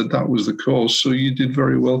subconscious said that was the cause, so you did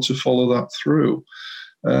very well to follow that through.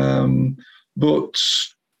 But,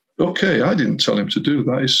 okay, I didn't tell him to do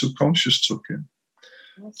that. His subconscious took him.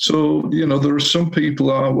 So, there are some people,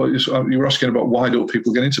 you're asking about why don't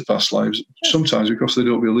people get into past lives? Sometimes because they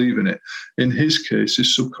don't believe in it. In his case,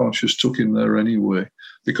 his subconscious took him there anyway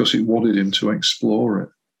because it wanted him to explore it.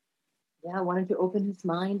 Yeah, I wanted to open his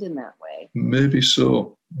mind in that way. Maybe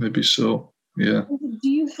so, yeah. Do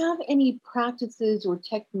you have any practices or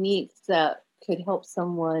techniques that could help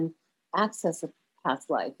someone access a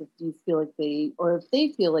past life if you feel like if they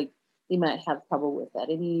feel like they might have trouble with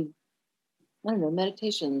that? Any, I don't know,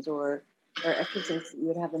 meditations or exercises that you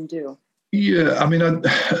would have them do? Yeah, I mean,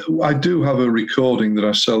 I do have a recording that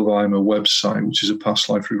I sell via my website, which is a past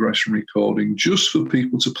life regression recording, just for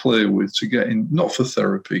people to play with, to get in, not for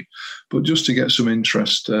therapy, but just to get some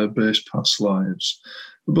interest-based past lives.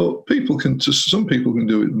 But some people can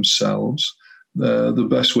do it themselves. The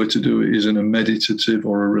best way to do it is in a meditative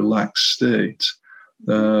or a relaxed state,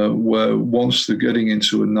 where once they're getting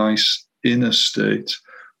into a nice inner state,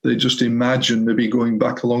 they just imagine maybe going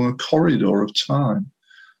back along a corridor of time.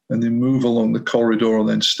 And then move along the corridor and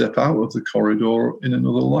then step out of the corridor in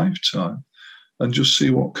another lifetime and just see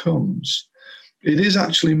what comes. It is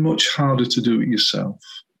actually much harder to do it yourself.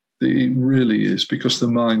 It really is, because the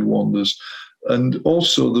mind wanders. And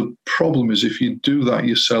also the problem is if you do that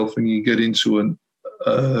yourself and you get into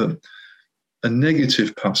a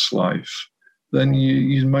negative past life, then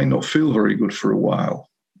you might not feel very good for a while.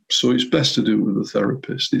 So it's best to do it with a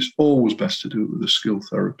therapist. It's always best to do it with a skilled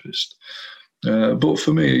therapist. But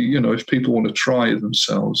for me, if people want to try it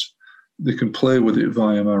themselves, they can play with it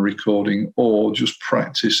via my recording or just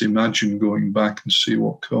practice, imagine going back and see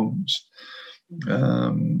what comes.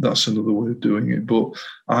 That's another way of doing it. But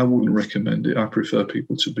I wouldn't recommend it. I prefer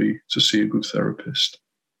people to see a good therapist.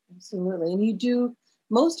 Absolutely. And you do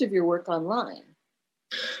most of your work online.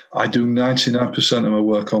 I do 99% of my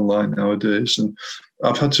work online nowadays. And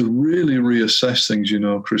I've had to really reassess things,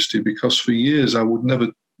 Christy, because for years I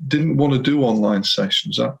didn't want to do online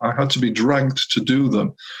sessions. I had to be dragged to do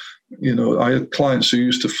them. I had clients who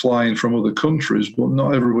used to fly in from other countries, but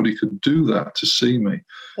not everybody could do that to see me.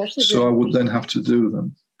 So I would then have to do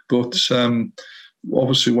them. But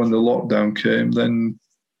obviously when the lockdown came, then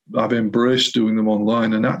I've embraced doing them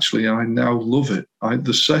online. And actually, I now love it.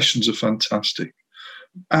 The sessions are fantastic.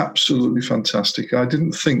 Absolutely fantastic. I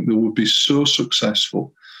didn't think they would be so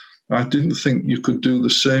successful. I didn't think you could do the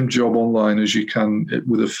same job online as you can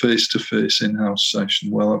with a face-to-face in-house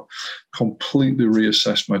session. Well, I've completely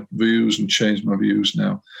reassessed my views and changed my views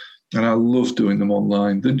now. And I love doing them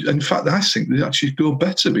online. In fact, I think they actually go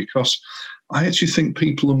better because I actually think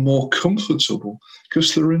people are more comfortable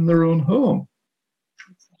because they're in their own home.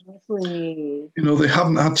 Exactly. They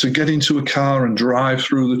haven't had to get into a car and drive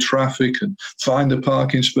through the traffic and find a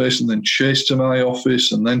parking space and then chase to my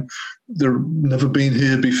office and then they've never been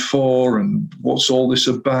here before and what's all this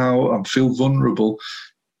about? I feel vulnerable.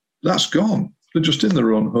 That's gone. They're just in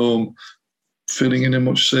their own home, feeling in a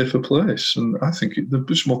much safer place. And I think they're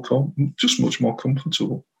just much more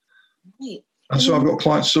comfortable. Right. And so I've got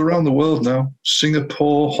clients around the world now,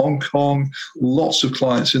 Singapore, Hong Kong, lots of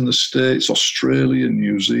clients in the States, Australia,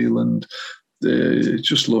 New Zealand. They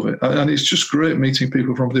just love it. And it's just great meeting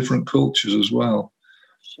people from different cultures as well.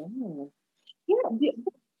 Sure. Yeah,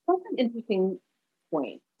 that's an interesting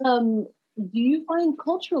point. Do you find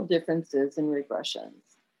cultural differences in regressions?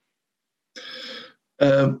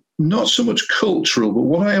 Not so much cultural, but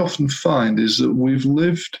what I often find is that we've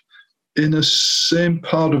lived in a same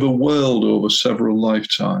part of a world over several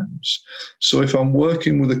lifetimes. So if I'm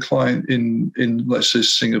working with a client in let's say,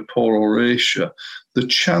 Singapore or Asia, the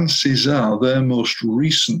chances are their most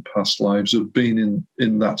recent past lives have been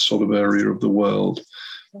in that sort of area of the world,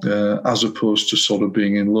 as opposed to sort of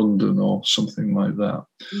being in London or something like that.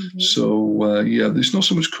 Mm-hmm. So, there's not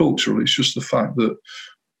so much cultural, it's just the fact that,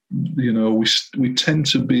 we tend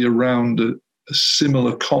to be around a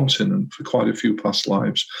similar continent for quite a few past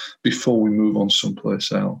lives before we move on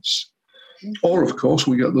someplace else. Mm-hmm. Or, of course,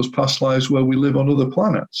 we get those past lives where we live on other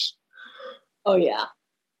planets. Oh, yeah.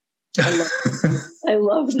 I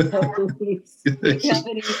love those.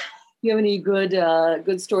 You have any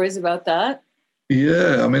good stories about that?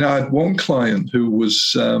 Yeah, I mean, I had one client who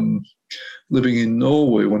was living in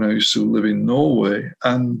Norway when I used to live in Norway,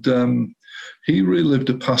 and he relived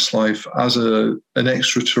a past life as an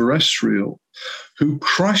extraterrestrial who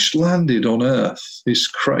crash landed on Earth. His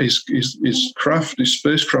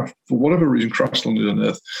spacecraft, for whatever reason, crash landed on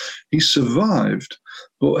Earth. He survived,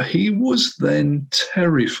 but he was then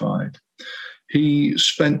terrified. He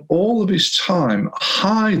spent all of his time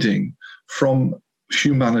hiding from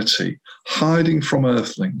humanity, hiding from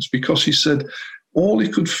Earthlings, because he said all he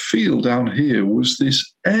could feel down here was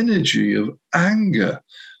this energy of anger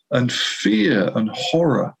and fear and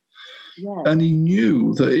horror. Yes. And he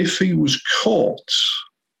knew that if he was caught,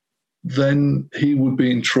 then he would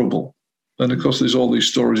be in trouble. And of course, there's all these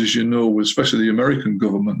stories, as you know, especially the American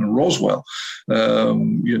government and Roswell,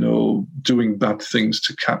 doing bad things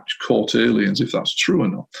to catch caught aliens, if that's true or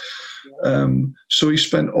not. So he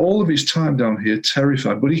spent all of his time down here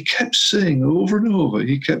terrified, but he kept saying over and over,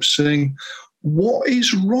 what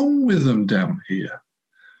is wrong with them down here?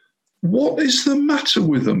 What is the matter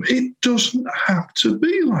with them? It doesn't have to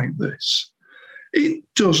be like this. It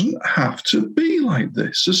doesn't have to be like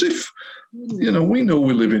this. As if, we know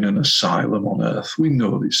we live in an asylum on Earth. We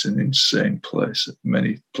know it's an insane place at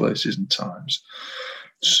many places and times.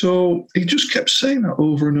 So he just kept saying that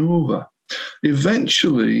over and over.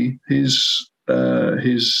 Eventually, his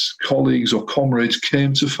colleagues or comrades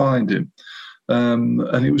came to find him.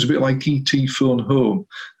 And it was a bit like E.T. Phone Home,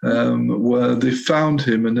 where they found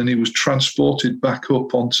him and then he was transported back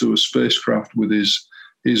up onto a spacecraft with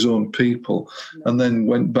his own people, and then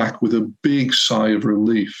went back with a big sigh of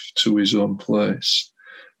relief to his own place.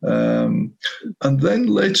 And then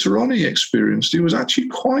later on he was actually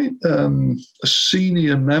quite a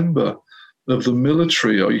senior member of the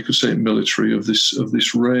military, or you could say military, of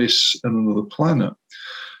this race and another planet.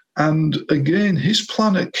 And again, his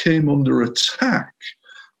planet came under attack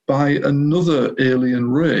by another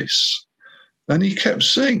alien race. And he kept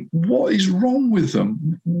saying, what is wrong with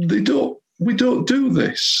them? We don't do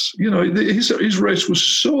this. His race was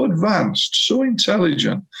so advanced, so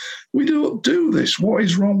intelligent. We don't do this. What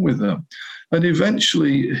is wrong with them? And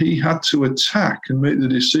eventually he had to attack and make the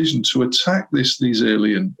decision to attack these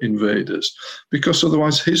alien invaders, because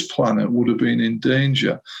otherwise his planet would have been in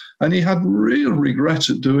danger. And he had real regret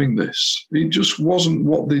at doing this. It just wasn't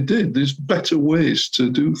what they did. There's better ways to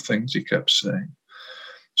do things, he kept saying.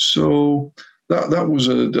 So that was,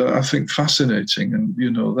 I think, fascinating. And,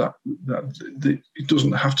 it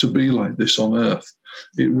doesn't have to be like this on Earth.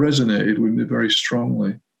 It resonated with me very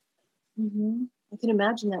strongly. Mm-hmm. I can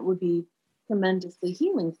imagine that would be tremendously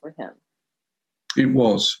healing for him. It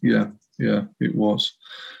was, yeah, it was.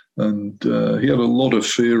 And he had a lot of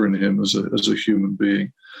fear in him as a human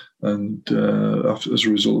being. And as a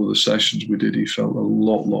result of the sessions we did, he felt a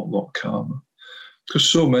lot calmer. Because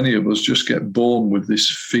so many of us just get born with this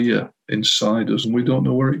fear inside us and we don't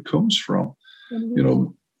know where it comes from.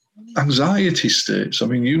 Mm-hmm. Anxiety states, I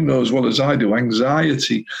mean, as well as I do,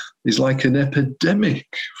 anxiety is like an epidemic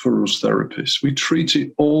for us therapists. We treat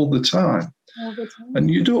it all the time.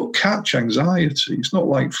 And you don't catch anxiety. It's not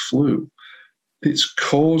like flu. It's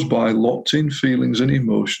caused by locked-in feelings and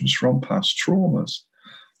emotions from past traumas.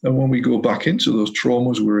 And when we go back into those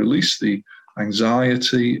traumas, we release the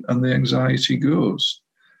anxiety and the anxiety goes.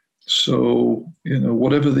 So,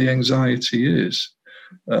 whatever the anxiety is,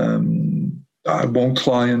 I had one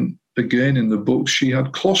client, again, in the book, she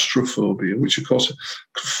had claustrophobia, which, of course,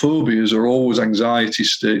 phobias are always anxiety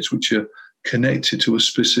states which are connected to a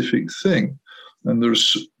specific thing. And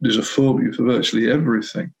there's a phobia for virtually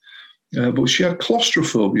everything. But she had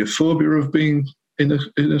claustrophobia, phobia of being in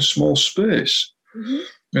a small space. Mm-hmm.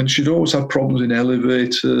 And she'd always had problems in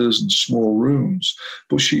elevators and small rooms.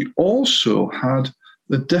 But she also had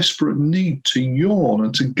the desperate need to yawn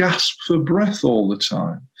and to gasp for breath all the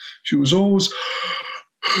time. She was always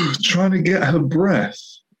trying to get her breath.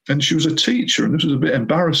 And she was a teacher, and this was a bit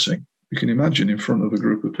embarrassing, you can imagine, in front of a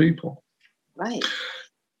group of people. Right.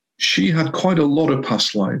 She had quite a lot of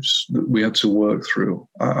past lives that we had to work through.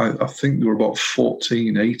 I think there were about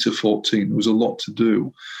 8 or 14. There was a lot to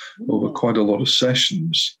do over quite a lot of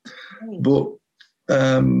sessions. Right. But,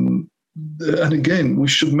 and again, we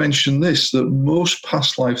should mention this, that most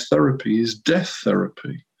past life therapy is death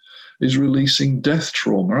therapy, is releasing death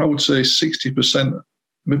trauma. I would say 60%,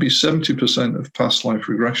 maybe 70% of past life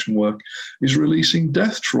regression work is releasing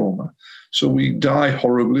death trauma. So we die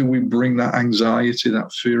horribly, we bring that anxiety,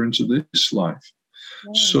 that fear into this life.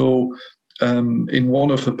 Wow. So in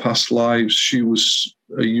one of her past lives, she was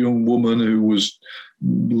a young woman who was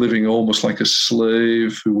living almost like a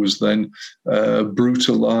slave, who was then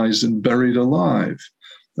brutalized and buried alive.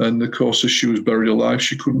 And of course, as she was buried alive,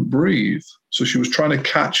 she couldn't breathe. So she was trying to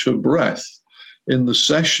catch her breath in the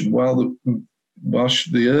session while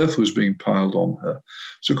the earth was being piled on her.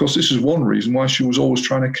 So, of course, this is one reason why she was always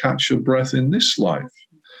trying to catch her breath in this life,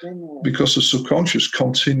 because the subconscious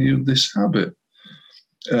continued this habit.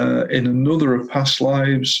 In another of past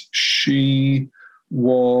lives, she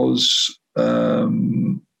was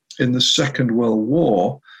in the Second World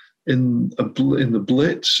War in the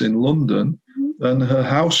Blitz in London, and her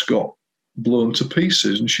house got blown to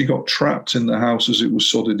pieces, and she got trapped in the house as it was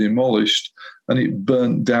sort of demolished, and it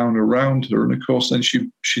burnt down around her. And of course, then she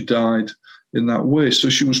died in that way. So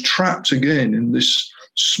she was trapped again in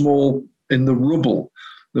the rubble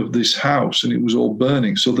of this house, and it was all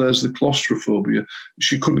burning. So there's the claustrophobia.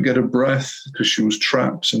 She couldn't get a breath because she was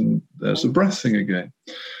trapped, and there's the breath thing again.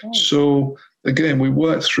 So again, we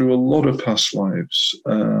worked through a lot of past lives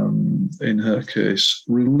in her case,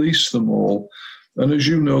 release them all. And as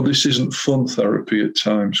you know, this isn't fun therapy at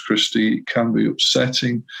times, Christy. It can be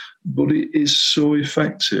upsetting, but it is so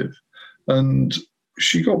effective. And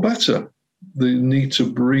she got better. The need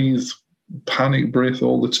to breathe, panic breath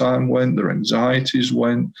all the time went, their anxieties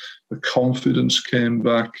went, the confidence came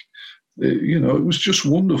back. It was just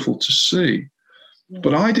wonderful to see.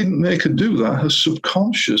 But I didn't make her do that. Her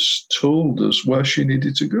subconscious told us where she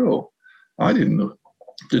needed to go. I didn't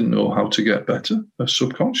know how to get better. Her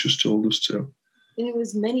subconscious told us to. And it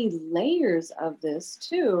was many layers of this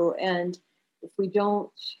too. And if we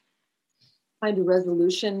don't find a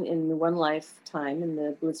resolution in the one lifetime in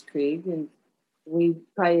the Blitzkrieg, and we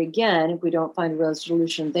try again, if we don't find a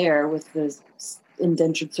resolution there with the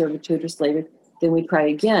indentured servitude or slavery, then we try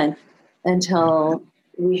again until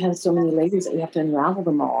we have so many layers that we have to unravel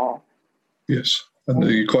them all. Yes, and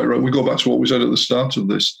you're quite right. We go back to what we said at the start of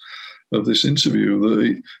this interview,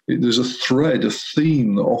 that there's a thread, a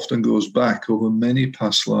theme that often goes back over many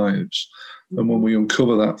past lives. And when we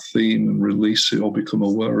uncover that theme and release it or become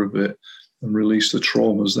aware of it and release the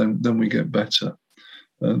traumas, then we get better.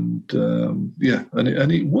 And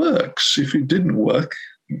and it works. If it didn't work,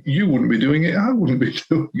 you wouldn't be doing it. I wouldn't be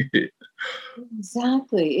doing it.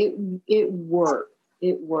 Exactly. It works.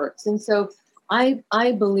 It works. And so I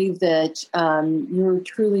believe that you're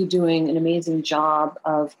truly doing an amazing job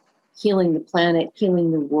of healing the planet,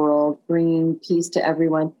 healing the world, bringing peace to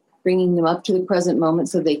everyone, bringing them up to the present moment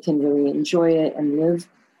so they can really enjoy it and live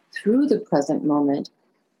through the present moment.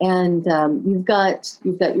 And you've got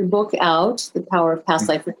your book out, The Power of Past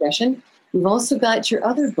Life Regression. You've also got your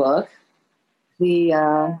other book, the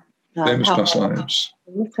Famous Past Lives.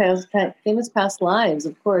 Famous Past Lives,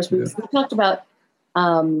 of course. We talked about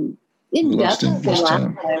in depth the last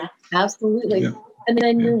time. Absolutely. Yeah. And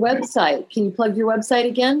then your website. Can you plug your website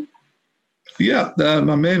again? Yeah,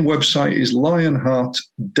 my main website is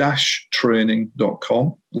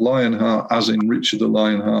lionheart-training.com. Lionheart, as in Richard the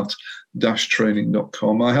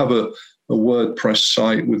Lionheart-training.com. I have a WordPress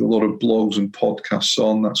site with a lot of blogs and podcasts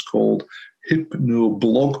on. That's called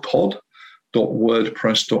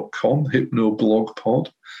hypnoblogpod.wordpress.com,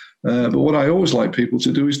 hypnoblogpod. But what I always like people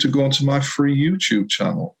to do is to go onto my free YouTube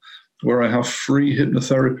channel, where I have free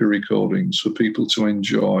hypnotherapy recordings for people to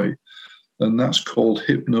enjoy. And that's called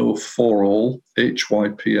Hypno for All,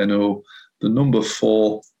 HYPNO, the number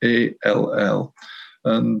 4, ALL.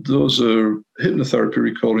 And those are hypnotherapy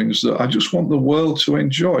recordings that I just want the world to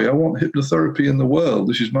enjoy. I want hypnotherapy in the world.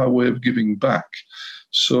 This is my way of giving back.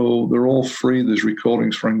 So they're all free. There's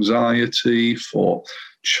recordings for anxiety, for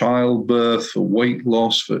childbirth, for weight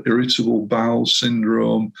loss, for irritable bowel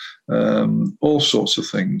syndrome, all sorts of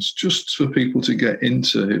things, just for people to get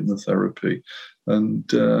into hypnotherapy and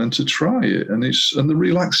to try it. And the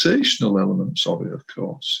relaxational elements of it, of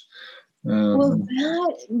course. Well,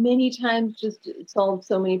 that many times just solves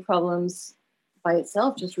so many problems by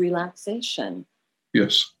itself, just relaxation.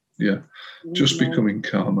 Yes, yeah. Just becoming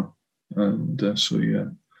calmer. And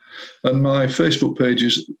And my Facebook page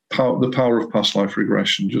is The Power of Past Life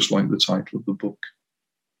Regression, just like the title of the book.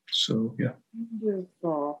 So, yeah.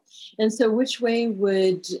 Wonderful. And so which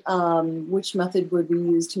method would we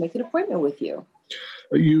use to make an appointment with you?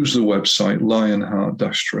 I use the website,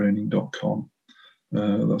 lionheart-training.com.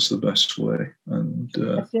 That's the best way. And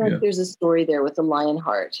I feel like there's a story there with the lion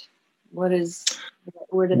heart. Where did that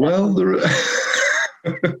come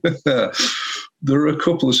from? There are a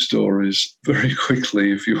couple of stories, very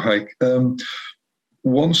quickly, if you like.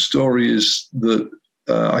 One story is that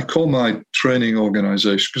I call my training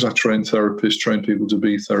organization, because I train therapists, train people to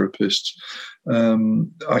be therapists.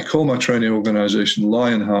 I call my training organization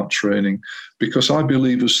Lionheart Training, because I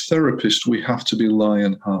believe as therapists, we have to be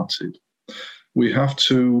lion-hearted. We have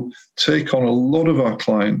to take on a lot of our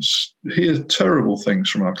clients, hear terrible things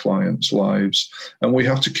from our clients' lives, and we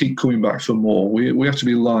have to keep coming back for more. We have to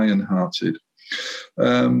be lion-hearted.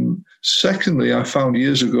 Secondly, I found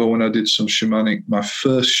years ago when I did my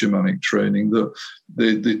first shamanic training, that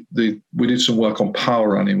we did some work on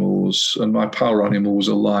power animals, and my power animal was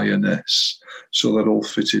a lioness, so that all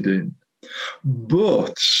fitted in.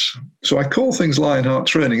 So I call things Lionheart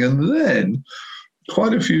Training, and then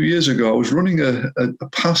quite a few years ago, I was running a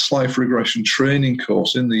past life regression training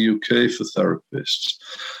course in the UK for therapists.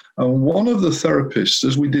 And one of the therapists,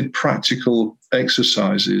 as we did practical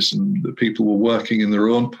exercises and the people were working in their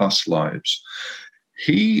own past lives,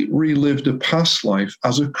 he relived a past life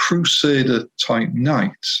as a crusader type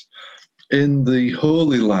knight in the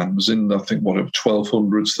Holy Lands in, I think,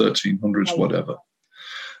 1200s, 1300s, whatever.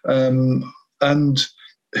 And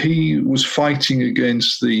he was fighting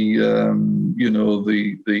against the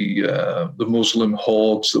Muslim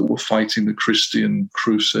hordes that were fighting the Christian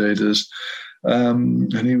crusaders.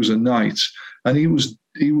 And he was a knight, and he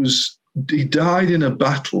died in a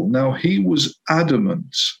battle. Now, he was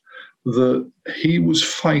adamant that he was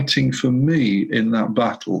fighting for me in that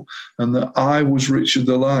battle, and that I was Richard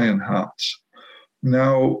the Lionheart.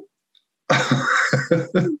 Now,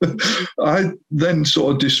 I then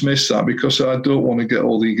sort of dismissed that, because I don't want to get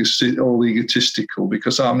all egotistical,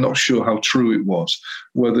 because I'm not sure how true it was,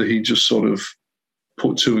 whether he just sort of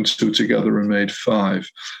put two and two together and made five,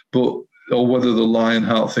 or whether the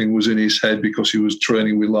Lionheart thing was in his head because he was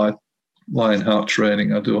training with Lionheart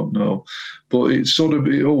Training, I don't know. But it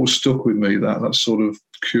always stuck with me, that sort of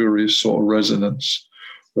curious sort of resonance.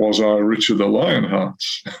 Was I Richard the Lionheart?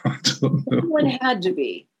 I don't know. Someone had to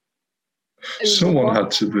be. Someone had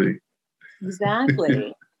to be.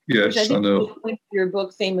 Exactly. Yes, I know. Your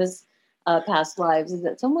book, Famous Past Lives, is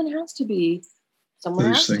that someone has to be. Someone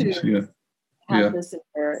These has things, to have this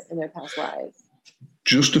in their past lives.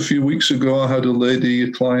 Just a few weeks ago, I had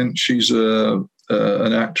a client. She's an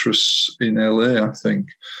actress in LA, I think.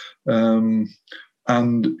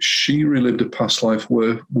 And she relived a past life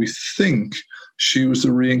where we think she was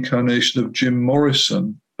the reincarnation of Jim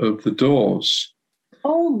Morrison of The Doors.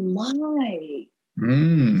 Oh, my.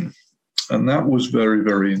 And that was very,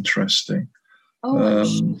 very interesting. Oh,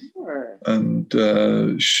 sure. And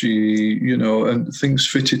she, and things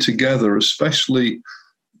fitted together, especially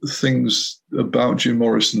things about Jim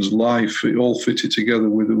Morrison's life. It all fitted together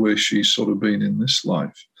with the way she's sort of been in this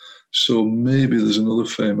life. So maybe there's another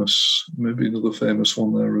famous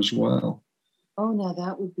one there as well. Oh, now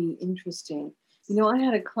that would be interesting. I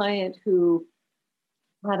had a client who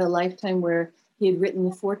had a lifetime where he had written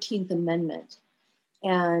the 14th Amendment.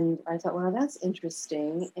 And I thought, well, that's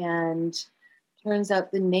interesting. And turns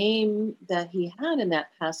out the name that he had in that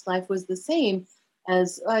past life was the same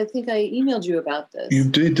as, I think I emailed you about this. You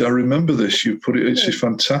did. I remember this. You put it. It's a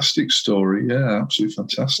fantastic story. Yeah, absolutely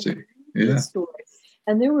fantastic. Yeah. Story.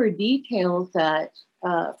 And there were details that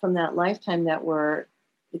from that lifetime that were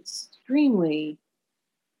extremely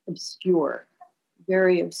obscure,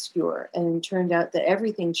 very obscure. And it turned out that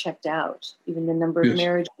everything checked out, even the number of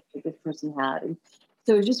marriages that this person had. And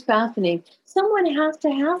so it was just fascinating. Someone has to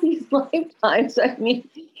have these lifetimes. I mean,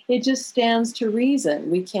 it just stands to reason.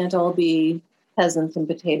 We can't all be peasants and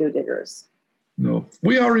potato diggers. No,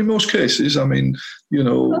 we are in most cases. I mean,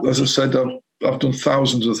 as I said, I've done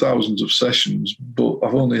thousands of sessions, but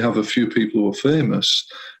I've only have a few people who are famous.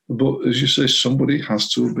 But as you say, somebody has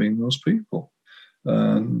to have been those people.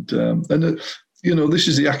 And this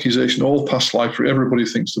is the accusation, all past life, everybody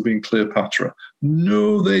thinks they're being Cleopatra.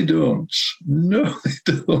 No, they don't. No,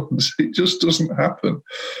 they don't. It just doesn't happen. No.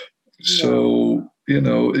 So,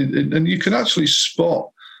 and you can actually spot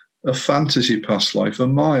a fantasy past life a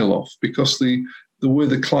mile off, because the way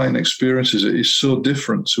the client experiences it is so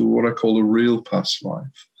different to what I call a real past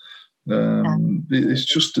life. There's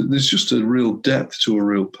just a real depth to a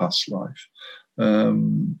real past life.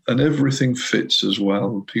 And everything fits as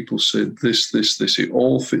well. People say this, it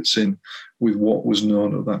all fits in with what was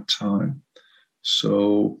known at that time.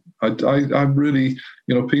 So I really,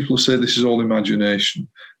 people say this is all imagination.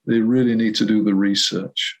 They really need to do the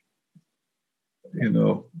research.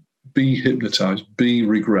 Be hypnotized, be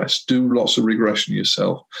regressed, do lots of regression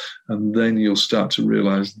yourself, and then you'll start to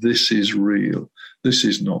realize this is real. This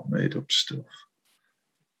is not made up stuff.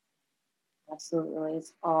 Absolutely.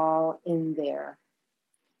 It's all in there.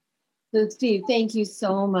 So, Steve, thank you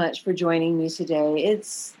so much for joining me today.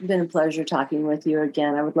 It's been a pleasure talking with you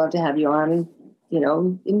again. I would love to have you on,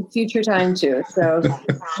 in future time too. So,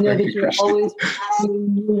 I know that you're always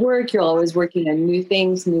doing new work. You're always working on new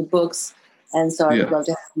things, new books. And so I would love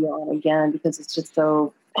to have you on again because it's just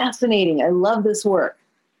so fascinating. I love this work.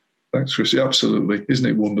 Thanks, Christy. Absolutely. Isn't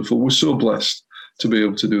it wonderful? We're so blessed to be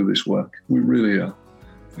able to do this work. We really are.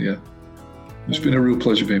 Yeah. It's been a real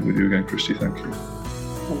pleasure being with you again, Christy. Thank you.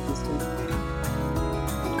 Thank you, Steve.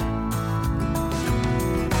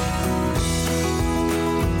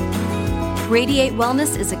 Radiate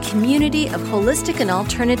Wellness is a community of holistic and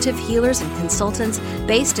alternative healers and consultants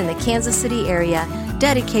based in the Kansas City area,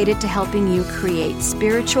 dedicated to helping you create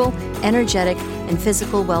spiritual, energetic, and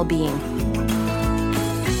physical well-being.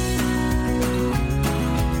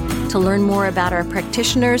 To learn more about our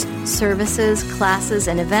practitioners, services, classes,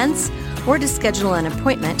 and events, or to schedule an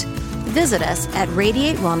appointment, visit us at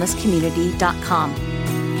radiatewellnesscommunity.com.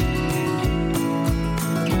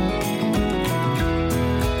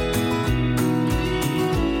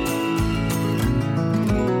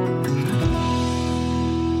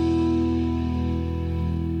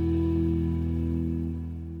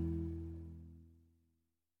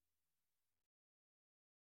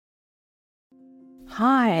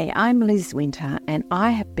 Hi, I'm Liz Winter, and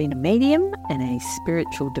I have been a medium and a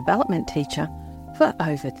spiritual development teacher for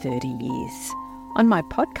over 30 years. On my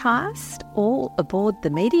podcast, All Aboard the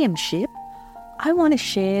Mediumship, I want to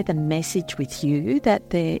share the message with you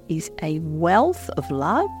that there is a wealth of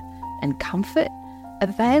love and comfort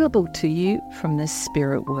available to you from the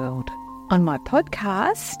spirit world. On my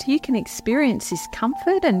podcast, you can experience this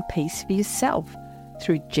comfort and peace for yourself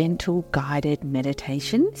through gentle guided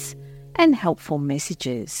meditations and helpful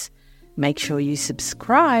messages. Make sure you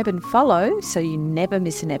subscribe and follow so you never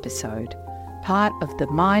miss an episode. Part of the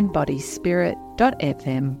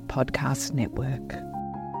mindbodyspirit.fm podcast network.